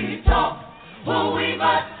we talk. We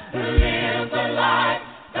must live a life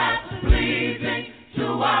that's pleasing to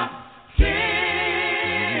our King.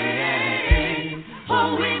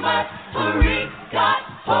 We must read God's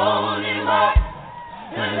holy word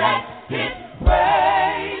and let his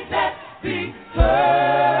praises be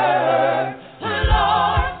heard. The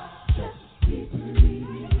Lord just be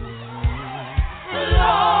pleased. The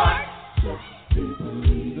Lord just be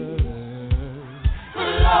pleased. The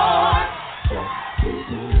Lord just be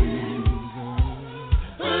pleased.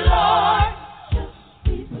 The Lord just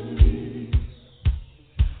be pleased.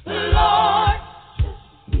 The Lord just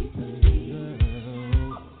be pleased.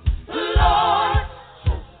 The Lord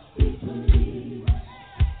just be pleased.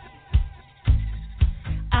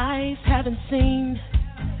 Eyes haven't seen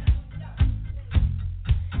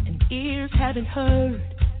and ears haven't heard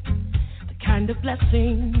the kind of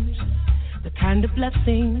blessings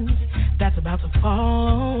that's about to fall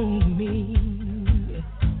on me.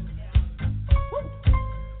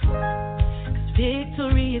 'Cause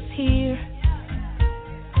victory is here.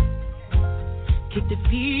 Kick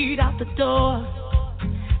defeat out the door.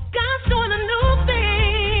 God's doing a new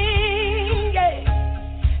thing, yeah.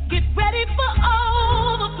 Get ready for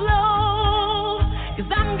overflow,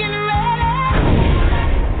 'cause I'm getting ready.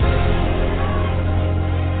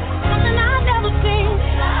 Something I've never seen.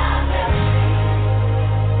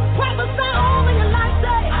 Prophesy over your life.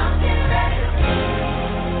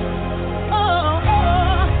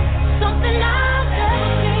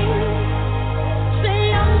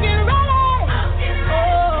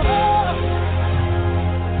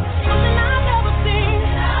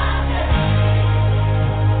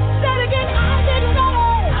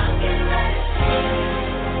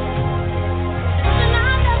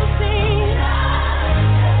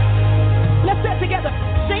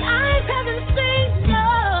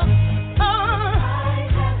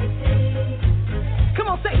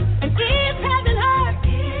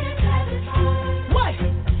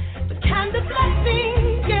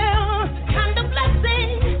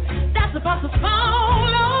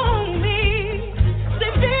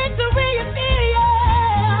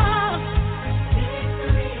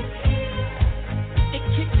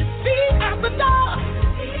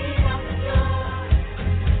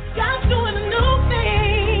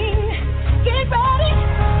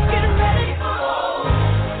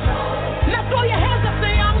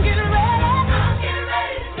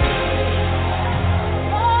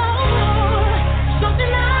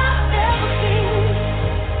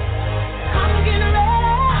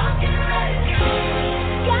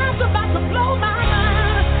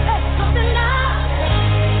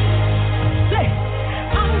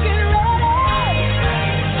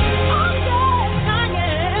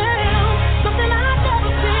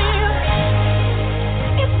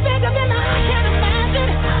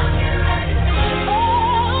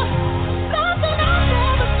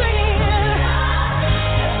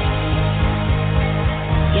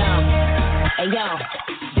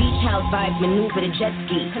 planes with a jet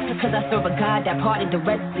ski. Cause I serve a God that parted the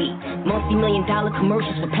Red Sea. Multi-million-dollar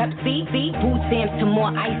commercials with Pepsi. Food stamps to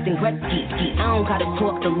more ice than Gretzky. I don't gotta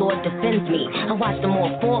talk, the Lord defends me. I watch them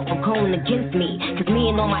all fall for going against me. Cause me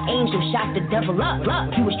and all my angels shot the devil up.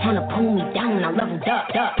 He was trying to pull me down and I leveled up.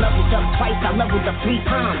 Leveled up twice, I leveled up 3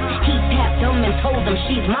 times. He tapped them and told them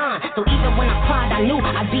she's mine. So even when I cried, I knew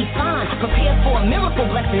I'd be fine. Prepared for a miracle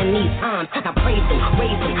blessing in these times. I praise him,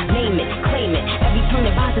 raise him, name it, claim it. Every tongue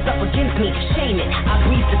that rises up against me, shame it. I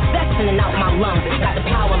breathe success in and out my lungs. Got the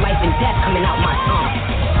power, life and death coming out my tongue.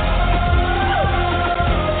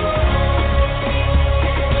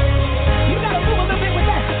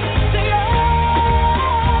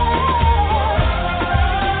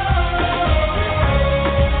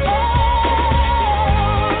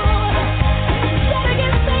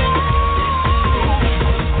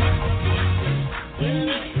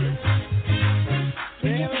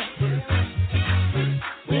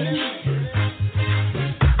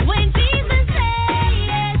 When Jesus said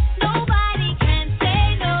yes, nobody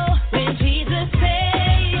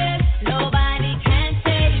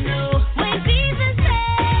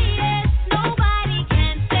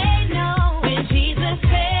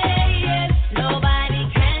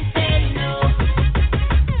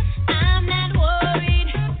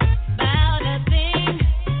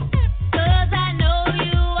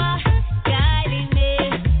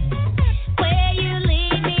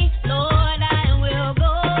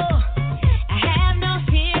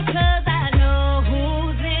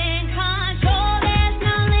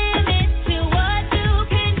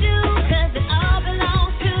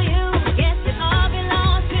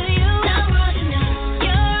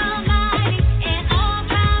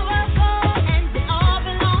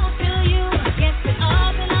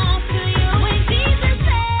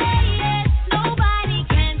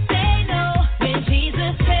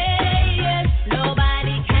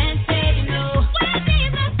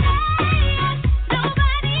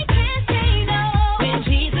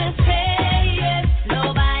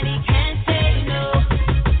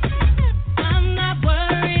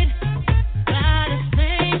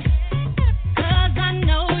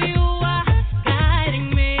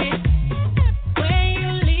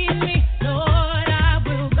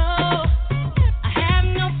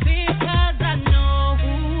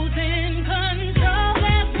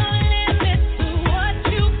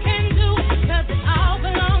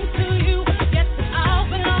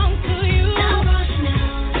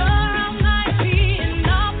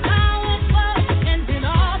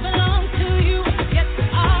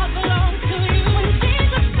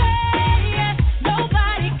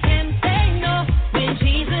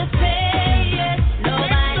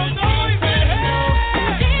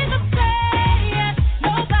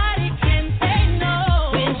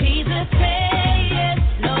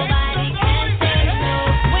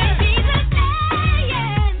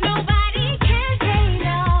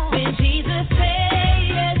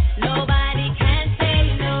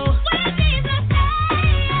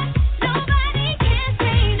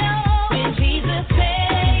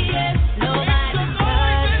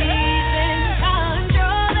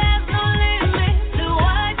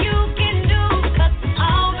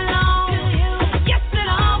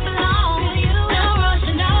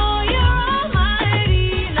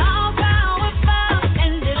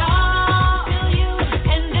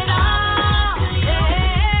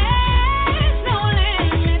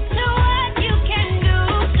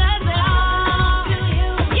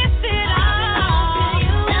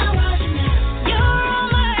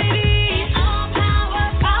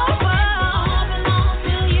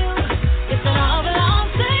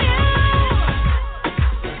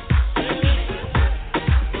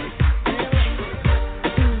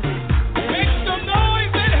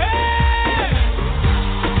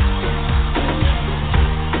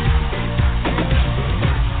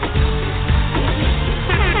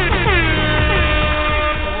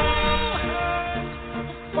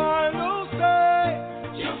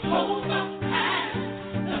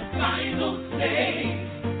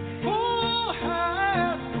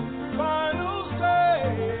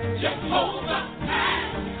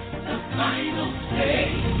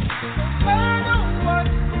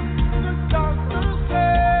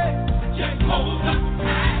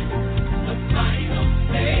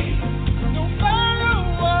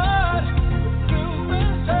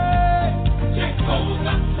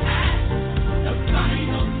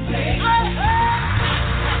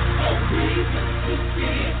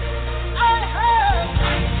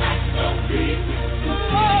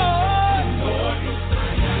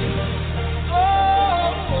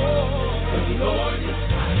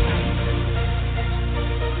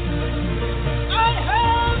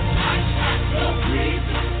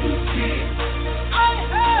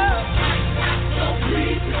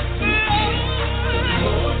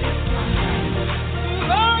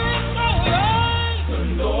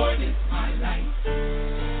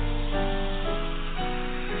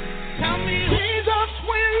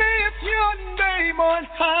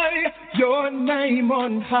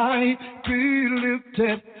on high, be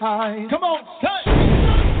lifted high. Come on, say.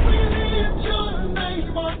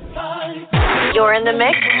 You're in the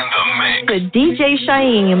mix with DJ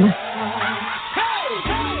Shaheem.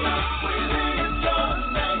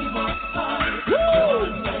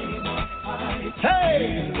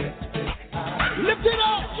 Hey, lift it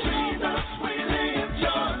up.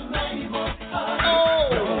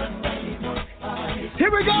 Oh,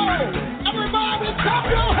 here we go. Everybody, clap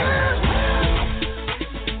your hands.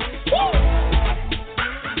 Woo.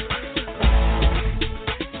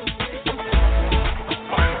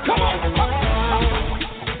 Come on.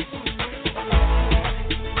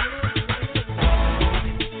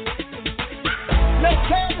 Let's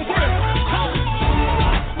have it here.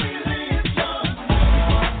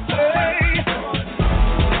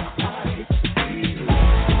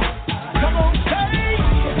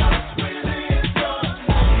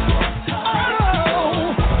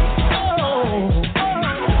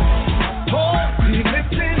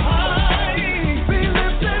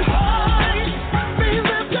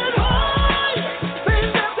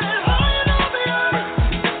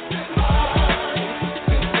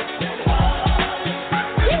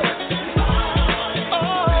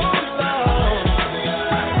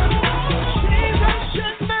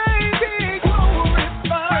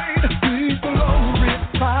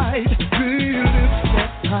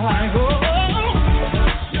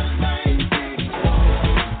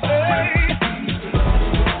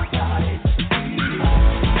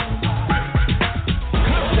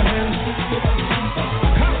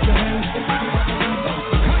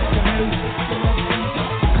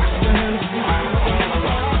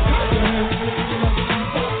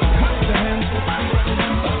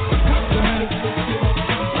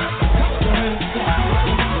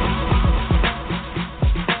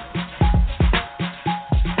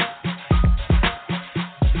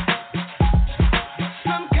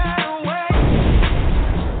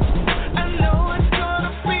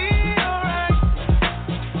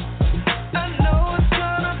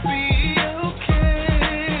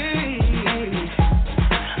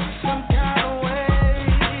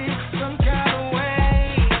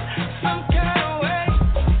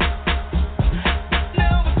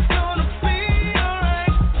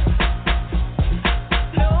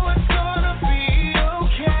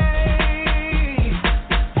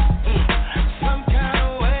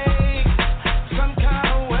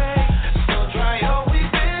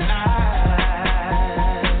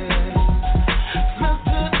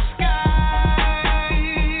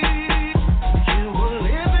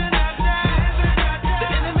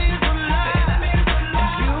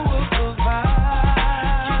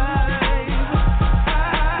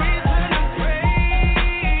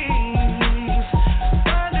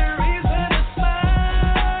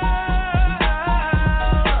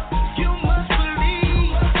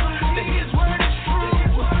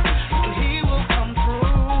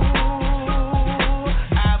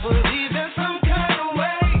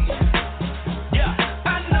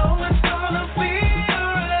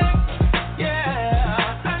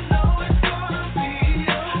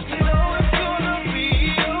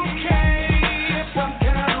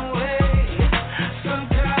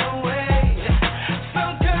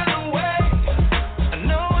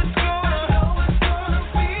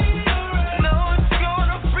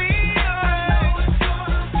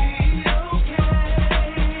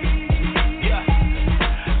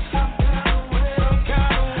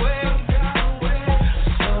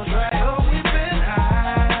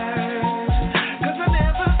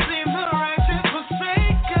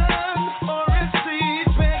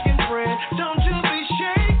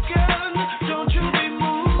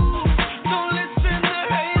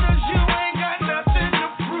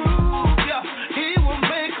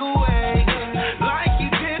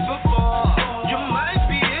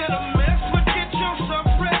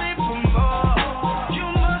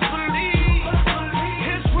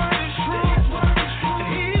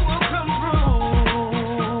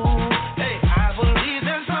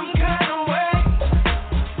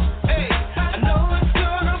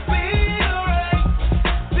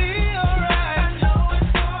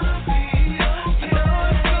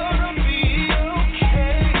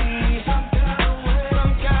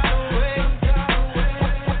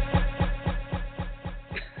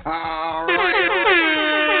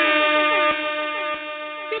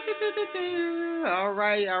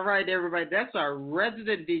 All right, everybody. That's our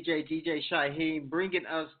resident DJ, DJ Shaheem, bringing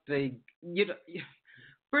us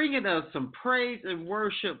bringing us some praise and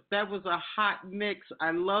worship. That was a hot mix.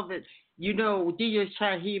 I love it. DJ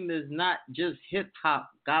Shaheem is not just hip hop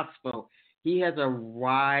gospel. He has a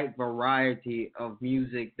wide variety of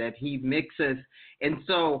music that he mixes. And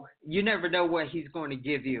so you never know what he's going to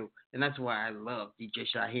give you. And that's why I love DJ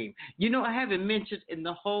Shyhiem. You know, I haven't mentioned in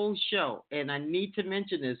the whole show, and I need to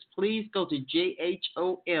mention this. Please go to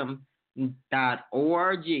JHOM.org.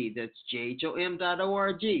 That's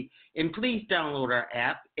JHOM.org. And please download our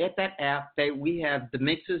app. At that app, we have the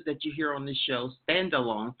mixes that you hear on the show,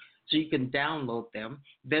 standalone, so you can download them.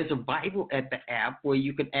 There's a Bible at the app where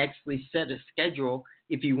you can actually set a schedule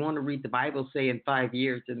if you want to read the Bible, say, in 5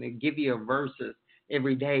 years, and they give you a verses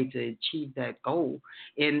every day to achieve that goal.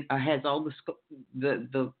 And has all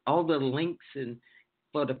the links and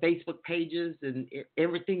for the Facebook pages, and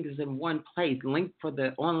everything is in one place. Link for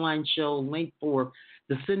the online show, link for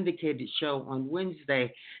the syndicated show on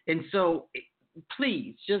Wednesday. And so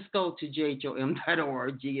please just go to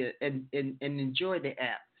JHOM.org and enjoy the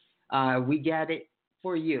app. We got it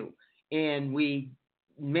for you, and we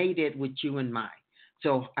made it with you in mind.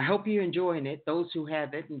 So I hope you're enjoying it. Those who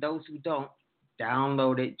have it and those who don't,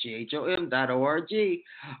 download it, JHOM.org.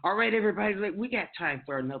 All right, everybody, we got time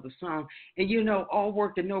for another song. And you know, all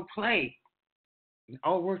work and no play.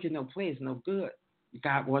 All work and no play is no good.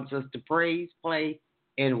 God wants us to praise, play,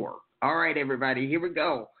 and work. All right, everybody, here we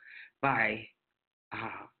go. By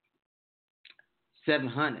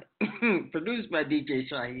 700. Produced by DJ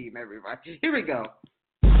Shyhiem, everybody. Here we go.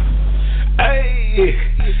 Hey,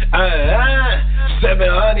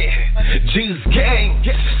 700, Jesus Gang,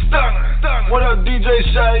 stunner. What up, DJ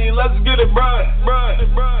Shyhiem? Let's get it, bro.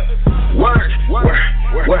 Work.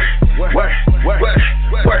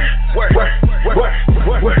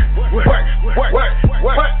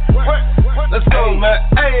 Let's go, man.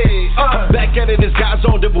 Hey, back at it, this guy's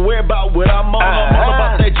on, never worry about what I'm on. I'm all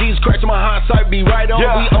about that Jesus Christ, my hindsight be right on.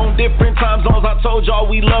 We on different time zones. I told y'all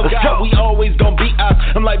we love God. We always gon' be out.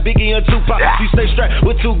 I'm like Biggie and Tupac. You stay strapped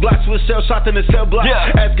with 2 Glocks with shell shots in the cell block.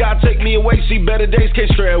 As God take me away, see better days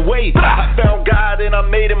can't stray away. I found God and I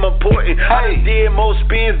made him important. I did more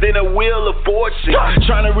spins than a wheel of fortune.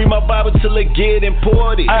 Trying to read my Bible till it get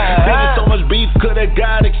imported. Been in so much beef, coulda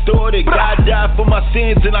got extorted. God died for my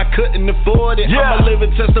sins and I couldn't afford it. I'm a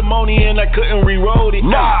living testimony and I couldn't rewrote it.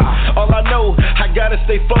 All I know, I gotta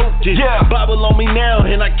stay focused. Bible on me now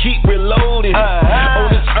and I keep reloading. On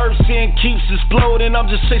this earth, sin keeps exploding. I'm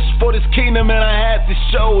just chasing for this kingdom and I had to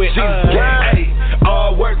show it. Hey,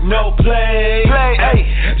 all work, no play. Hey,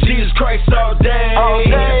 Jesus Christ all day.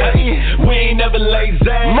 Hey, we ain't never lazy.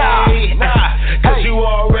 Cause you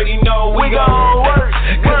already know we gon' work.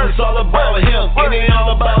 Cause it's all about him. It ain't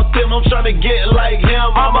all about them. I'm trying to get like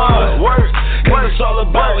him. I'ma work. Cause it's all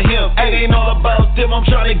about him. It ain't all about them. I'm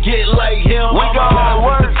trying to get like him. We gon'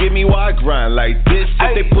 work. Give me why I grind like this.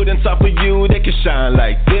 If they put on top of you, they can shine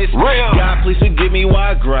like this. God, please forgive me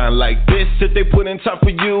why I grind like this. If they put on top of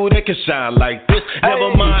you, they can shine like this.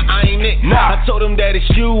 Never mind, I ain't it. I told them that it's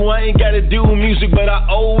you. I ain't gotta do music, but I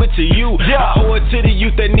owe it to you. I owe it to the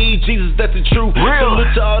youth that need Jesus, that's the truth.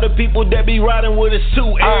 Salute to all the people that be riding with a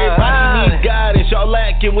suit. Everybody needs guidance, y'all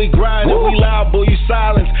lacking, we grinding. We loud, boy, you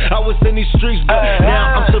silence. I was in these streets, but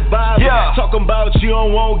now I'm surviving. Talking about you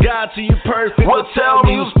don't want God till you perfect. Well, tell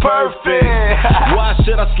me who's perfect. Why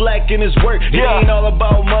should I slack in his work? It ain't all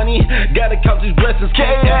about money. Gotta count these blessings,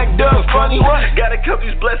 can't act up funny. Gotta count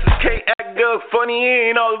these blessings, can't act up funny.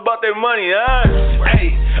 It ain't all about that money,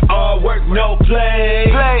 Hey, all work, no play.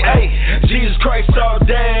 Hey, Jesus Christ all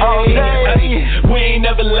day. Hey, we ain't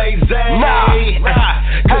never lazy.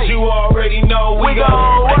 Cause you already know we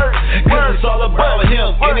gon' work. Cause it's all about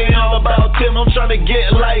him. It ain't all about them. I'm trying to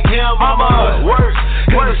get like him. I'ma work.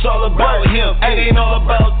 Cause it's all about him. It ain't all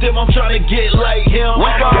about them. I'm trying to get like him.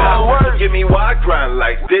 We gon' work. Give me why I grind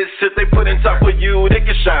like this. If they put on top of you, they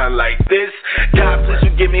can shine like this. God, please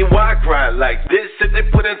forgive me why I grind like this. If they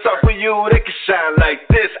put on top of you, they can shine like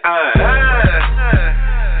this.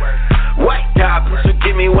 What? God, please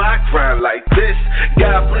forgive me why I grind like this.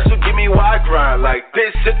 God, please forgive me why I grind like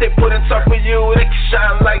this. If they put on top of you, they can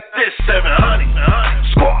shine like this. 700.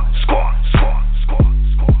 Score.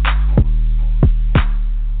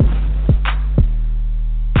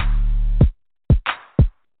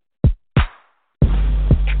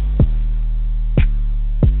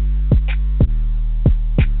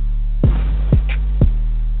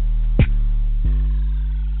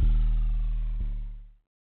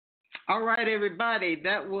 All right, everybody,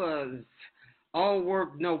 that was All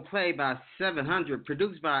Work, No Play by 700,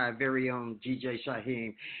 produced by our very own DJ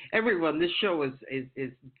Shyhiem. Everyone, this show is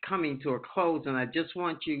coming to a close, and I just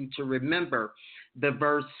want you to remember the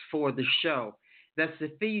verse for the show. That's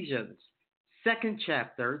Ephesians, 2nd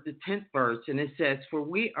chapter, the 10th verse, and it says, "For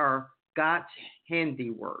we are God's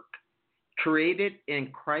handiwork, created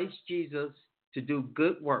in Christ Jesus to do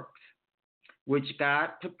good works, which God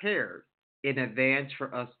prepared in advance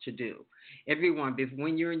for us to do. Everyone,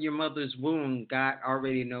 when you're in your mother's womb, God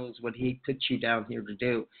already knows what he put you down here to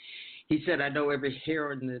do. He said, I know every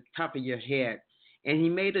hair on the top of your head, and he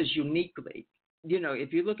made us uniquely. You know,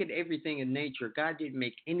 if you look at everything in nature, God didn't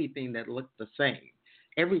make anything that looked the same.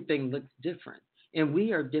 Everything looks different. And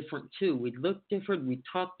we are different too. We look different, we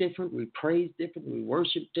talk different, we praise different, we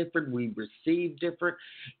worship different, we receive different,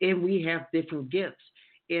 and we have different gifts.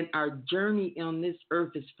 And our journey on this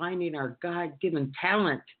earth is finding our God-given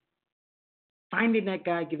talent, finding that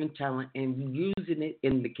God-given talent and using it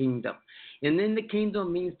in the kingdom. And then the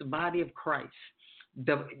kingdom means the body of Christ.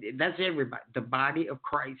 That's everybody. The body of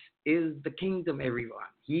Christ is the kingdom, everyone.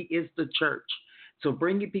 He is the church. So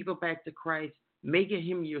bringing people back to Christ, making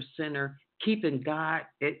him your center, keeping God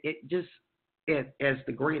as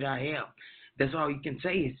the great I am. That's all you can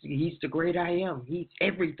say. He's the great I am. He's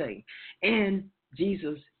everything. And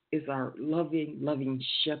Jesus is our loving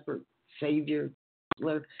shepherd, savior,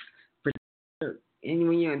 protector. And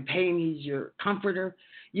when you're in pain, he's your comforter.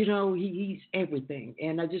 You know, he's everything.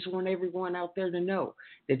 And I just want everyone out there to know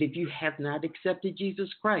that if you have not accepted Jesus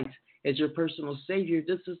Christ as your personal savior,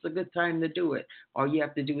 this is a good time to do it. All you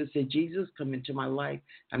have to do is say, Jesus, come into my life.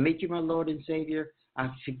 I make you my Lord and Savior.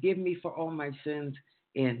 Forgive me for all my sins,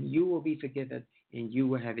 and you will be forgiven, and you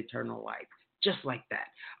will have eternal life. Just like that.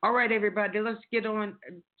 All right, everybody, let's get on.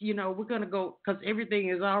 You know, we're going to go because everything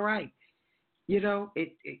is all right. You know,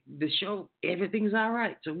 the show, everything's all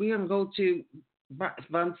right. So we're going to go to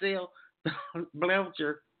Vancell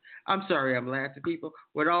Belcher. I'm sorry, I'm laughing, people.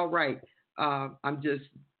 We're all right. I'm just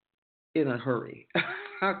in a hurry.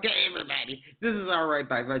 Okay, everybody. This is All Right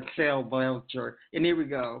by Vancell Belcher. And here we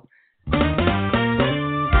go. Alright.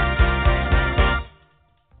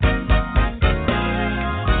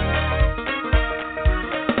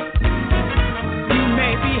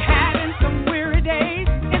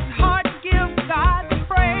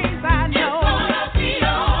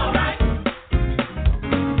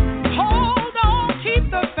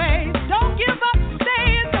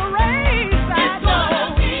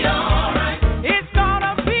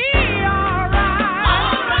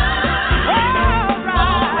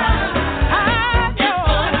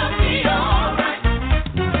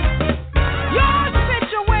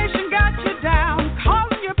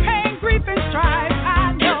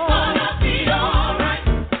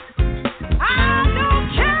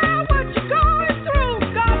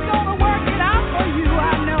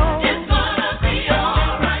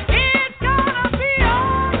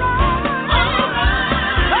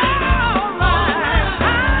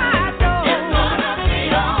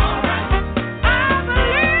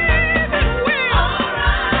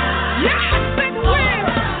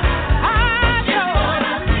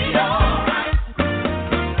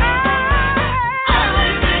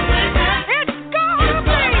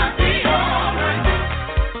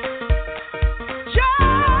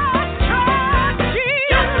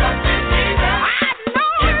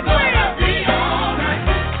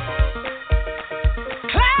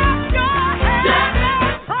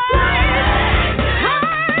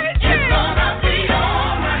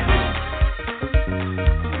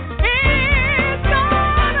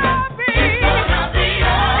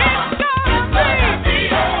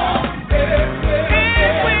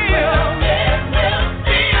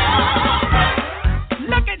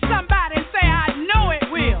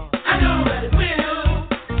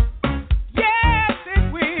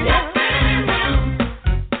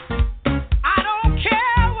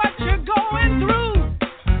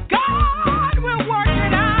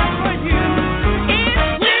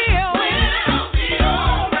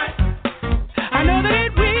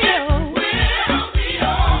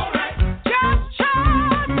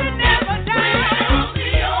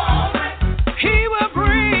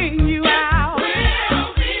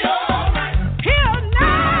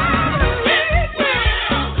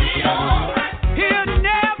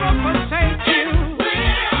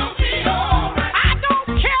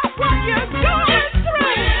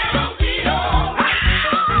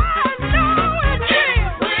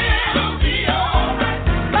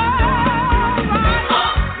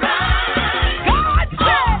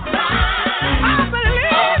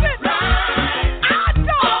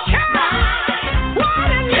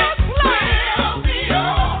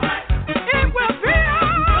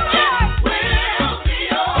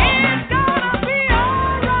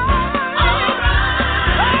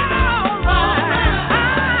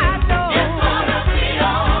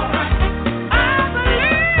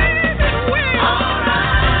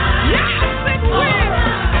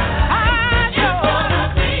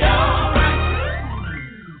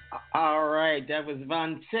 That was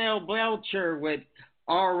Von Sale Belcher with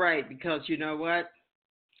All Right, because you know what?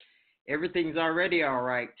 Everything's already all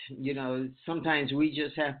right. You know, sometimes we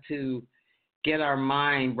just have to get our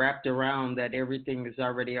mind wrapped around that everything is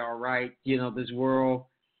already all right. You know, this world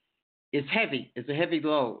is heavy. It's a heavy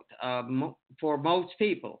load for most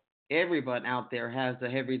people. Everyone out there has a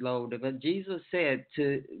heavy load. But Jesus said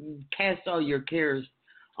to cast all your cares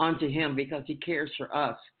onto him because he cares for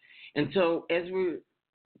us. And so as we're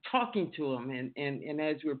talking to him and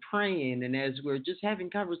as we're praying and as we're just having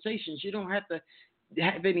conversations, you don't have to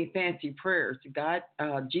have any fancy prayers. God,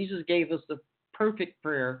 Jesus gave us the perfect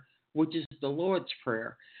prayer, which is the Lord's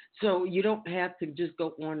Prayer. So you don't have to just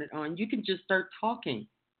go on and on. You can just start talking.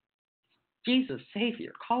 Jesus,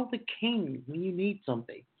 Savior, call the King when you need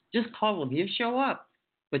something. Just call him. He'll show up,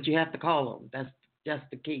 but you have to call him. That's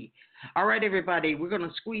the key. All right, everybody, we're going to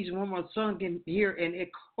squeeze one more song in here, and of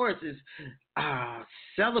course is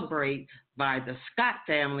Celebrate by the Scott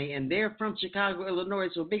family, and they're from Chicago, Illinois.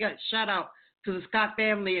 So big shout out to the Scott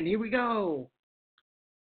family, and here we go.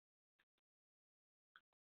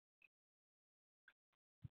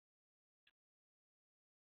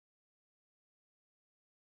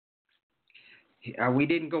 We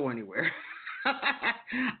didn't go anywhere.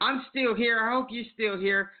 I'm still here. I hope you're still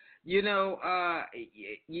here. You know,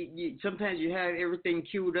 sometimes you have everything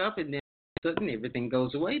queued up and then suddenly everything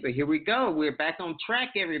goes away. But here we go. We're back on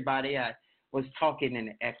track, everybody. I was talking in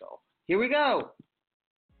an echo. Here we go.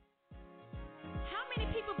 How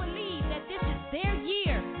many people believe that this is their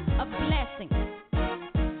year of blessing?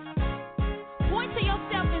 Point to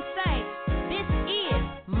yourself and say, this is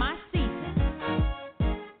my season.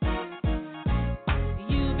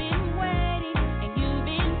 You've been waiting and you've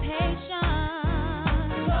been patient.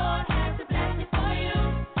 Lord has a blessing for you.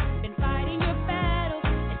 Been fighting your battles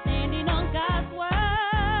and standing on God's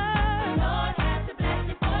word. Lord has a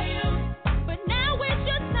blessing for you. But now it's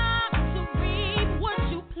your time to reap what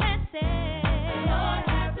you planted. Lord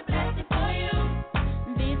has a blessing for you.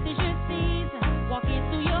 This is your season. Walk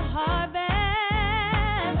into your harvest.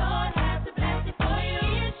 Lord has a blessing for you.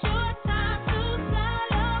 It's your time to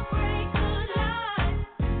celebrate good life.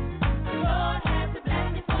 Lord has a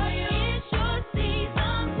blessing for you. It's your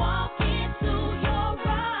season. Walk into your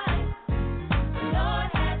rise. Lord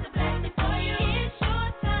has a blessing for you. It's your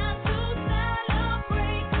time to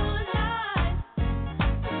celebrate good life.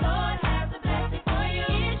 Lord has a blessing for you.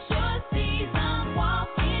 It's your season. Walk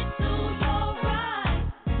into your rise.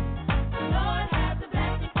 Lord has a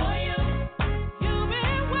blessing for you. You've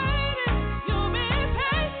been waiting. You've been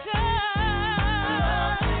patient.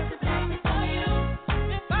 Lord has a blessing for you.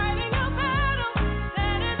 Been fighting your battle,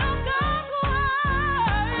 standing on God's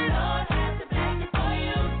word. Lord has a blessing for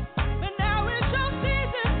you. But now it's your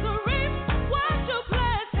season to reap what you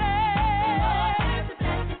planted. Lord has a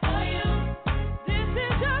blessing for you. This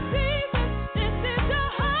is your season. This is your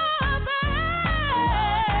harvest.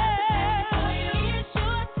 It's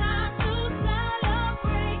your time to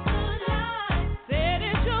celebrate good life. Said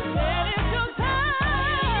it's your time. It's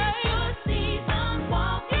your season.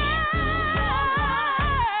 Walk into your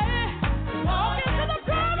life. Walk into the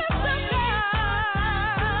promise of God.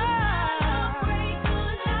 Celebrate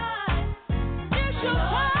good life. It's your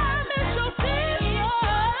time. It's your season.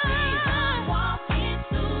 Walk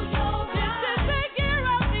into your life. This is the year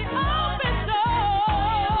of the open door.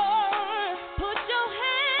 Put your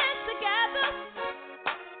hands together.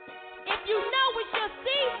 If you know it's your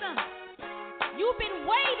season, you've been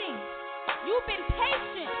waiting, you've been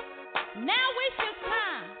patient. Now it's your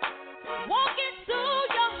time. Walk into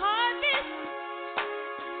your harvest.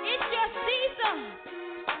 It's your season.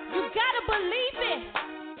 You gotta believe it.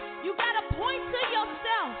 You gotta point to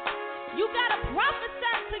yourself. You gotta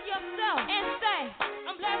prophesy to yourself and say,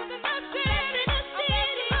 I'm blessed in the city.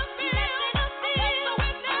 I'm blessed in the field.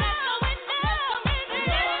 I'm blessed going out. I'm blessed coming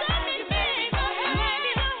in. I'm blessed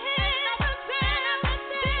in the head. I'm blessed in the tail.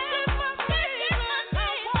 This is my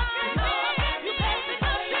season. Lord, you blessed in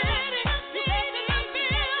the city. You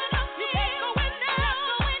blessed in the field. You blessed going out.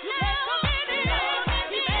 You blessed coming in.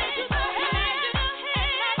 You blessed in the head.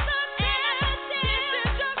 I'm blessed in the tail. This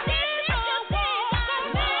is your season. Walk away.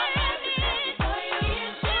 Lord, has a blessing for you.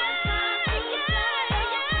 It's your time to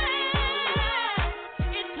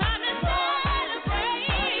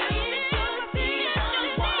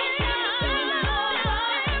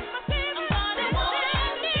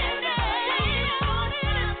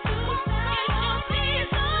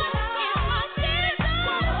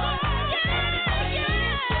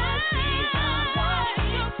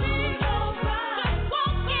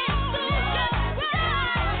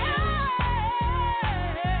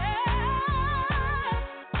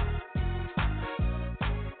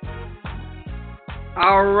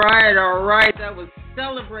All right. That was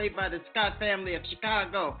Celebrate by the Scott family of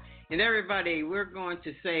Chicago. And everybody, we're going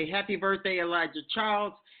to say happy birthday, Elijah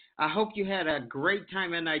Charles. I hope you had a great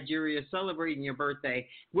time in Nigeria celebrating your birthday.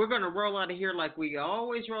 We're going to roll out of here like we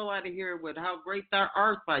always roll out of here with How Great Thou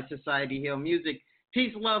Art by Society Hill Music.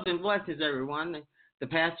 Peace, love, and blessings, everyone. The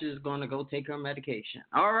pastor is going to go take her medication.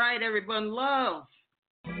 All right, everyone, love.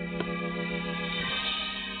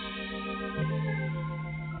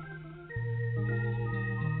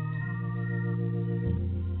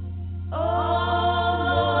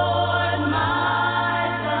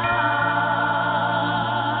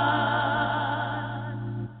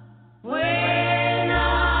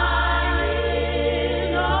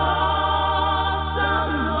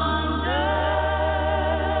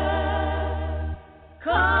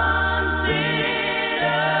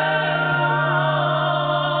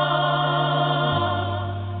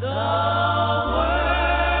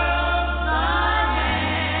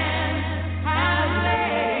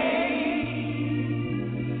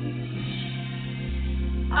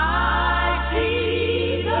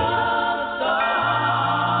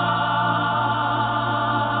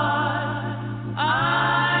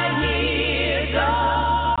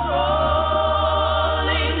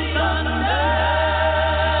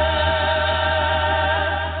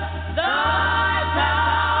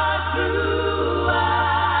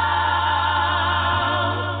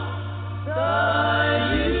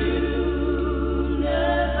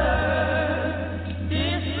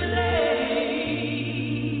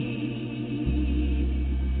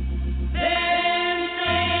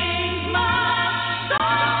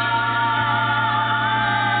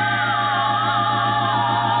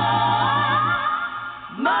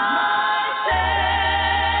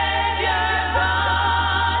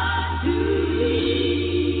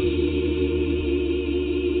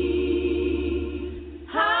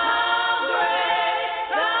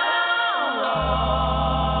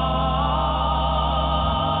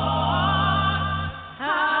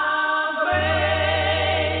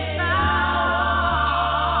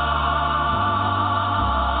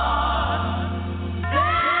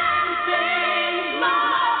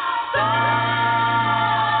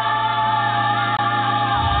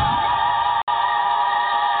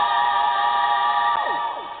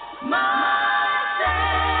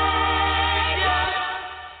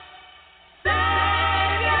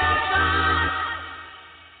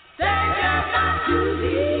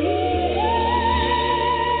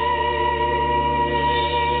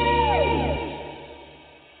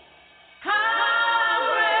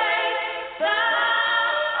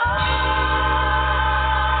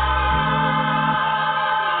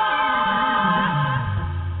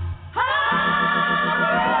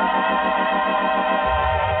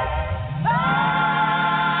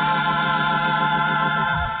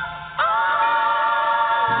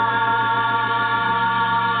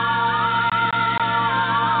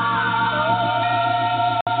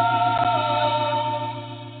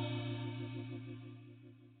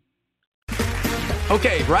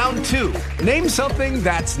 Okay, round two. Name something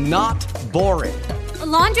that's not boring. A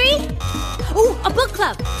laundry? Ooh, a book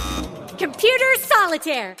club. Computer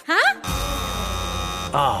solitaire, huh?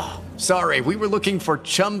 Ah, oh, sorry, we were looking for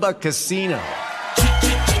Chumba Casino.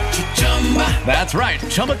 That's right,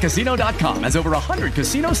 ChumbaCasino.com has over 100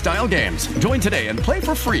 casino-style games. Join today and play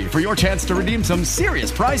for free for your chance to redeem some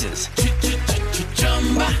serious prizes.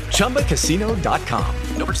 ChumbaCasino.com.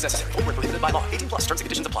 No purchase necessary. Void where prohibited by law. 18+ terms and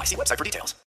conditions apply. See website for details.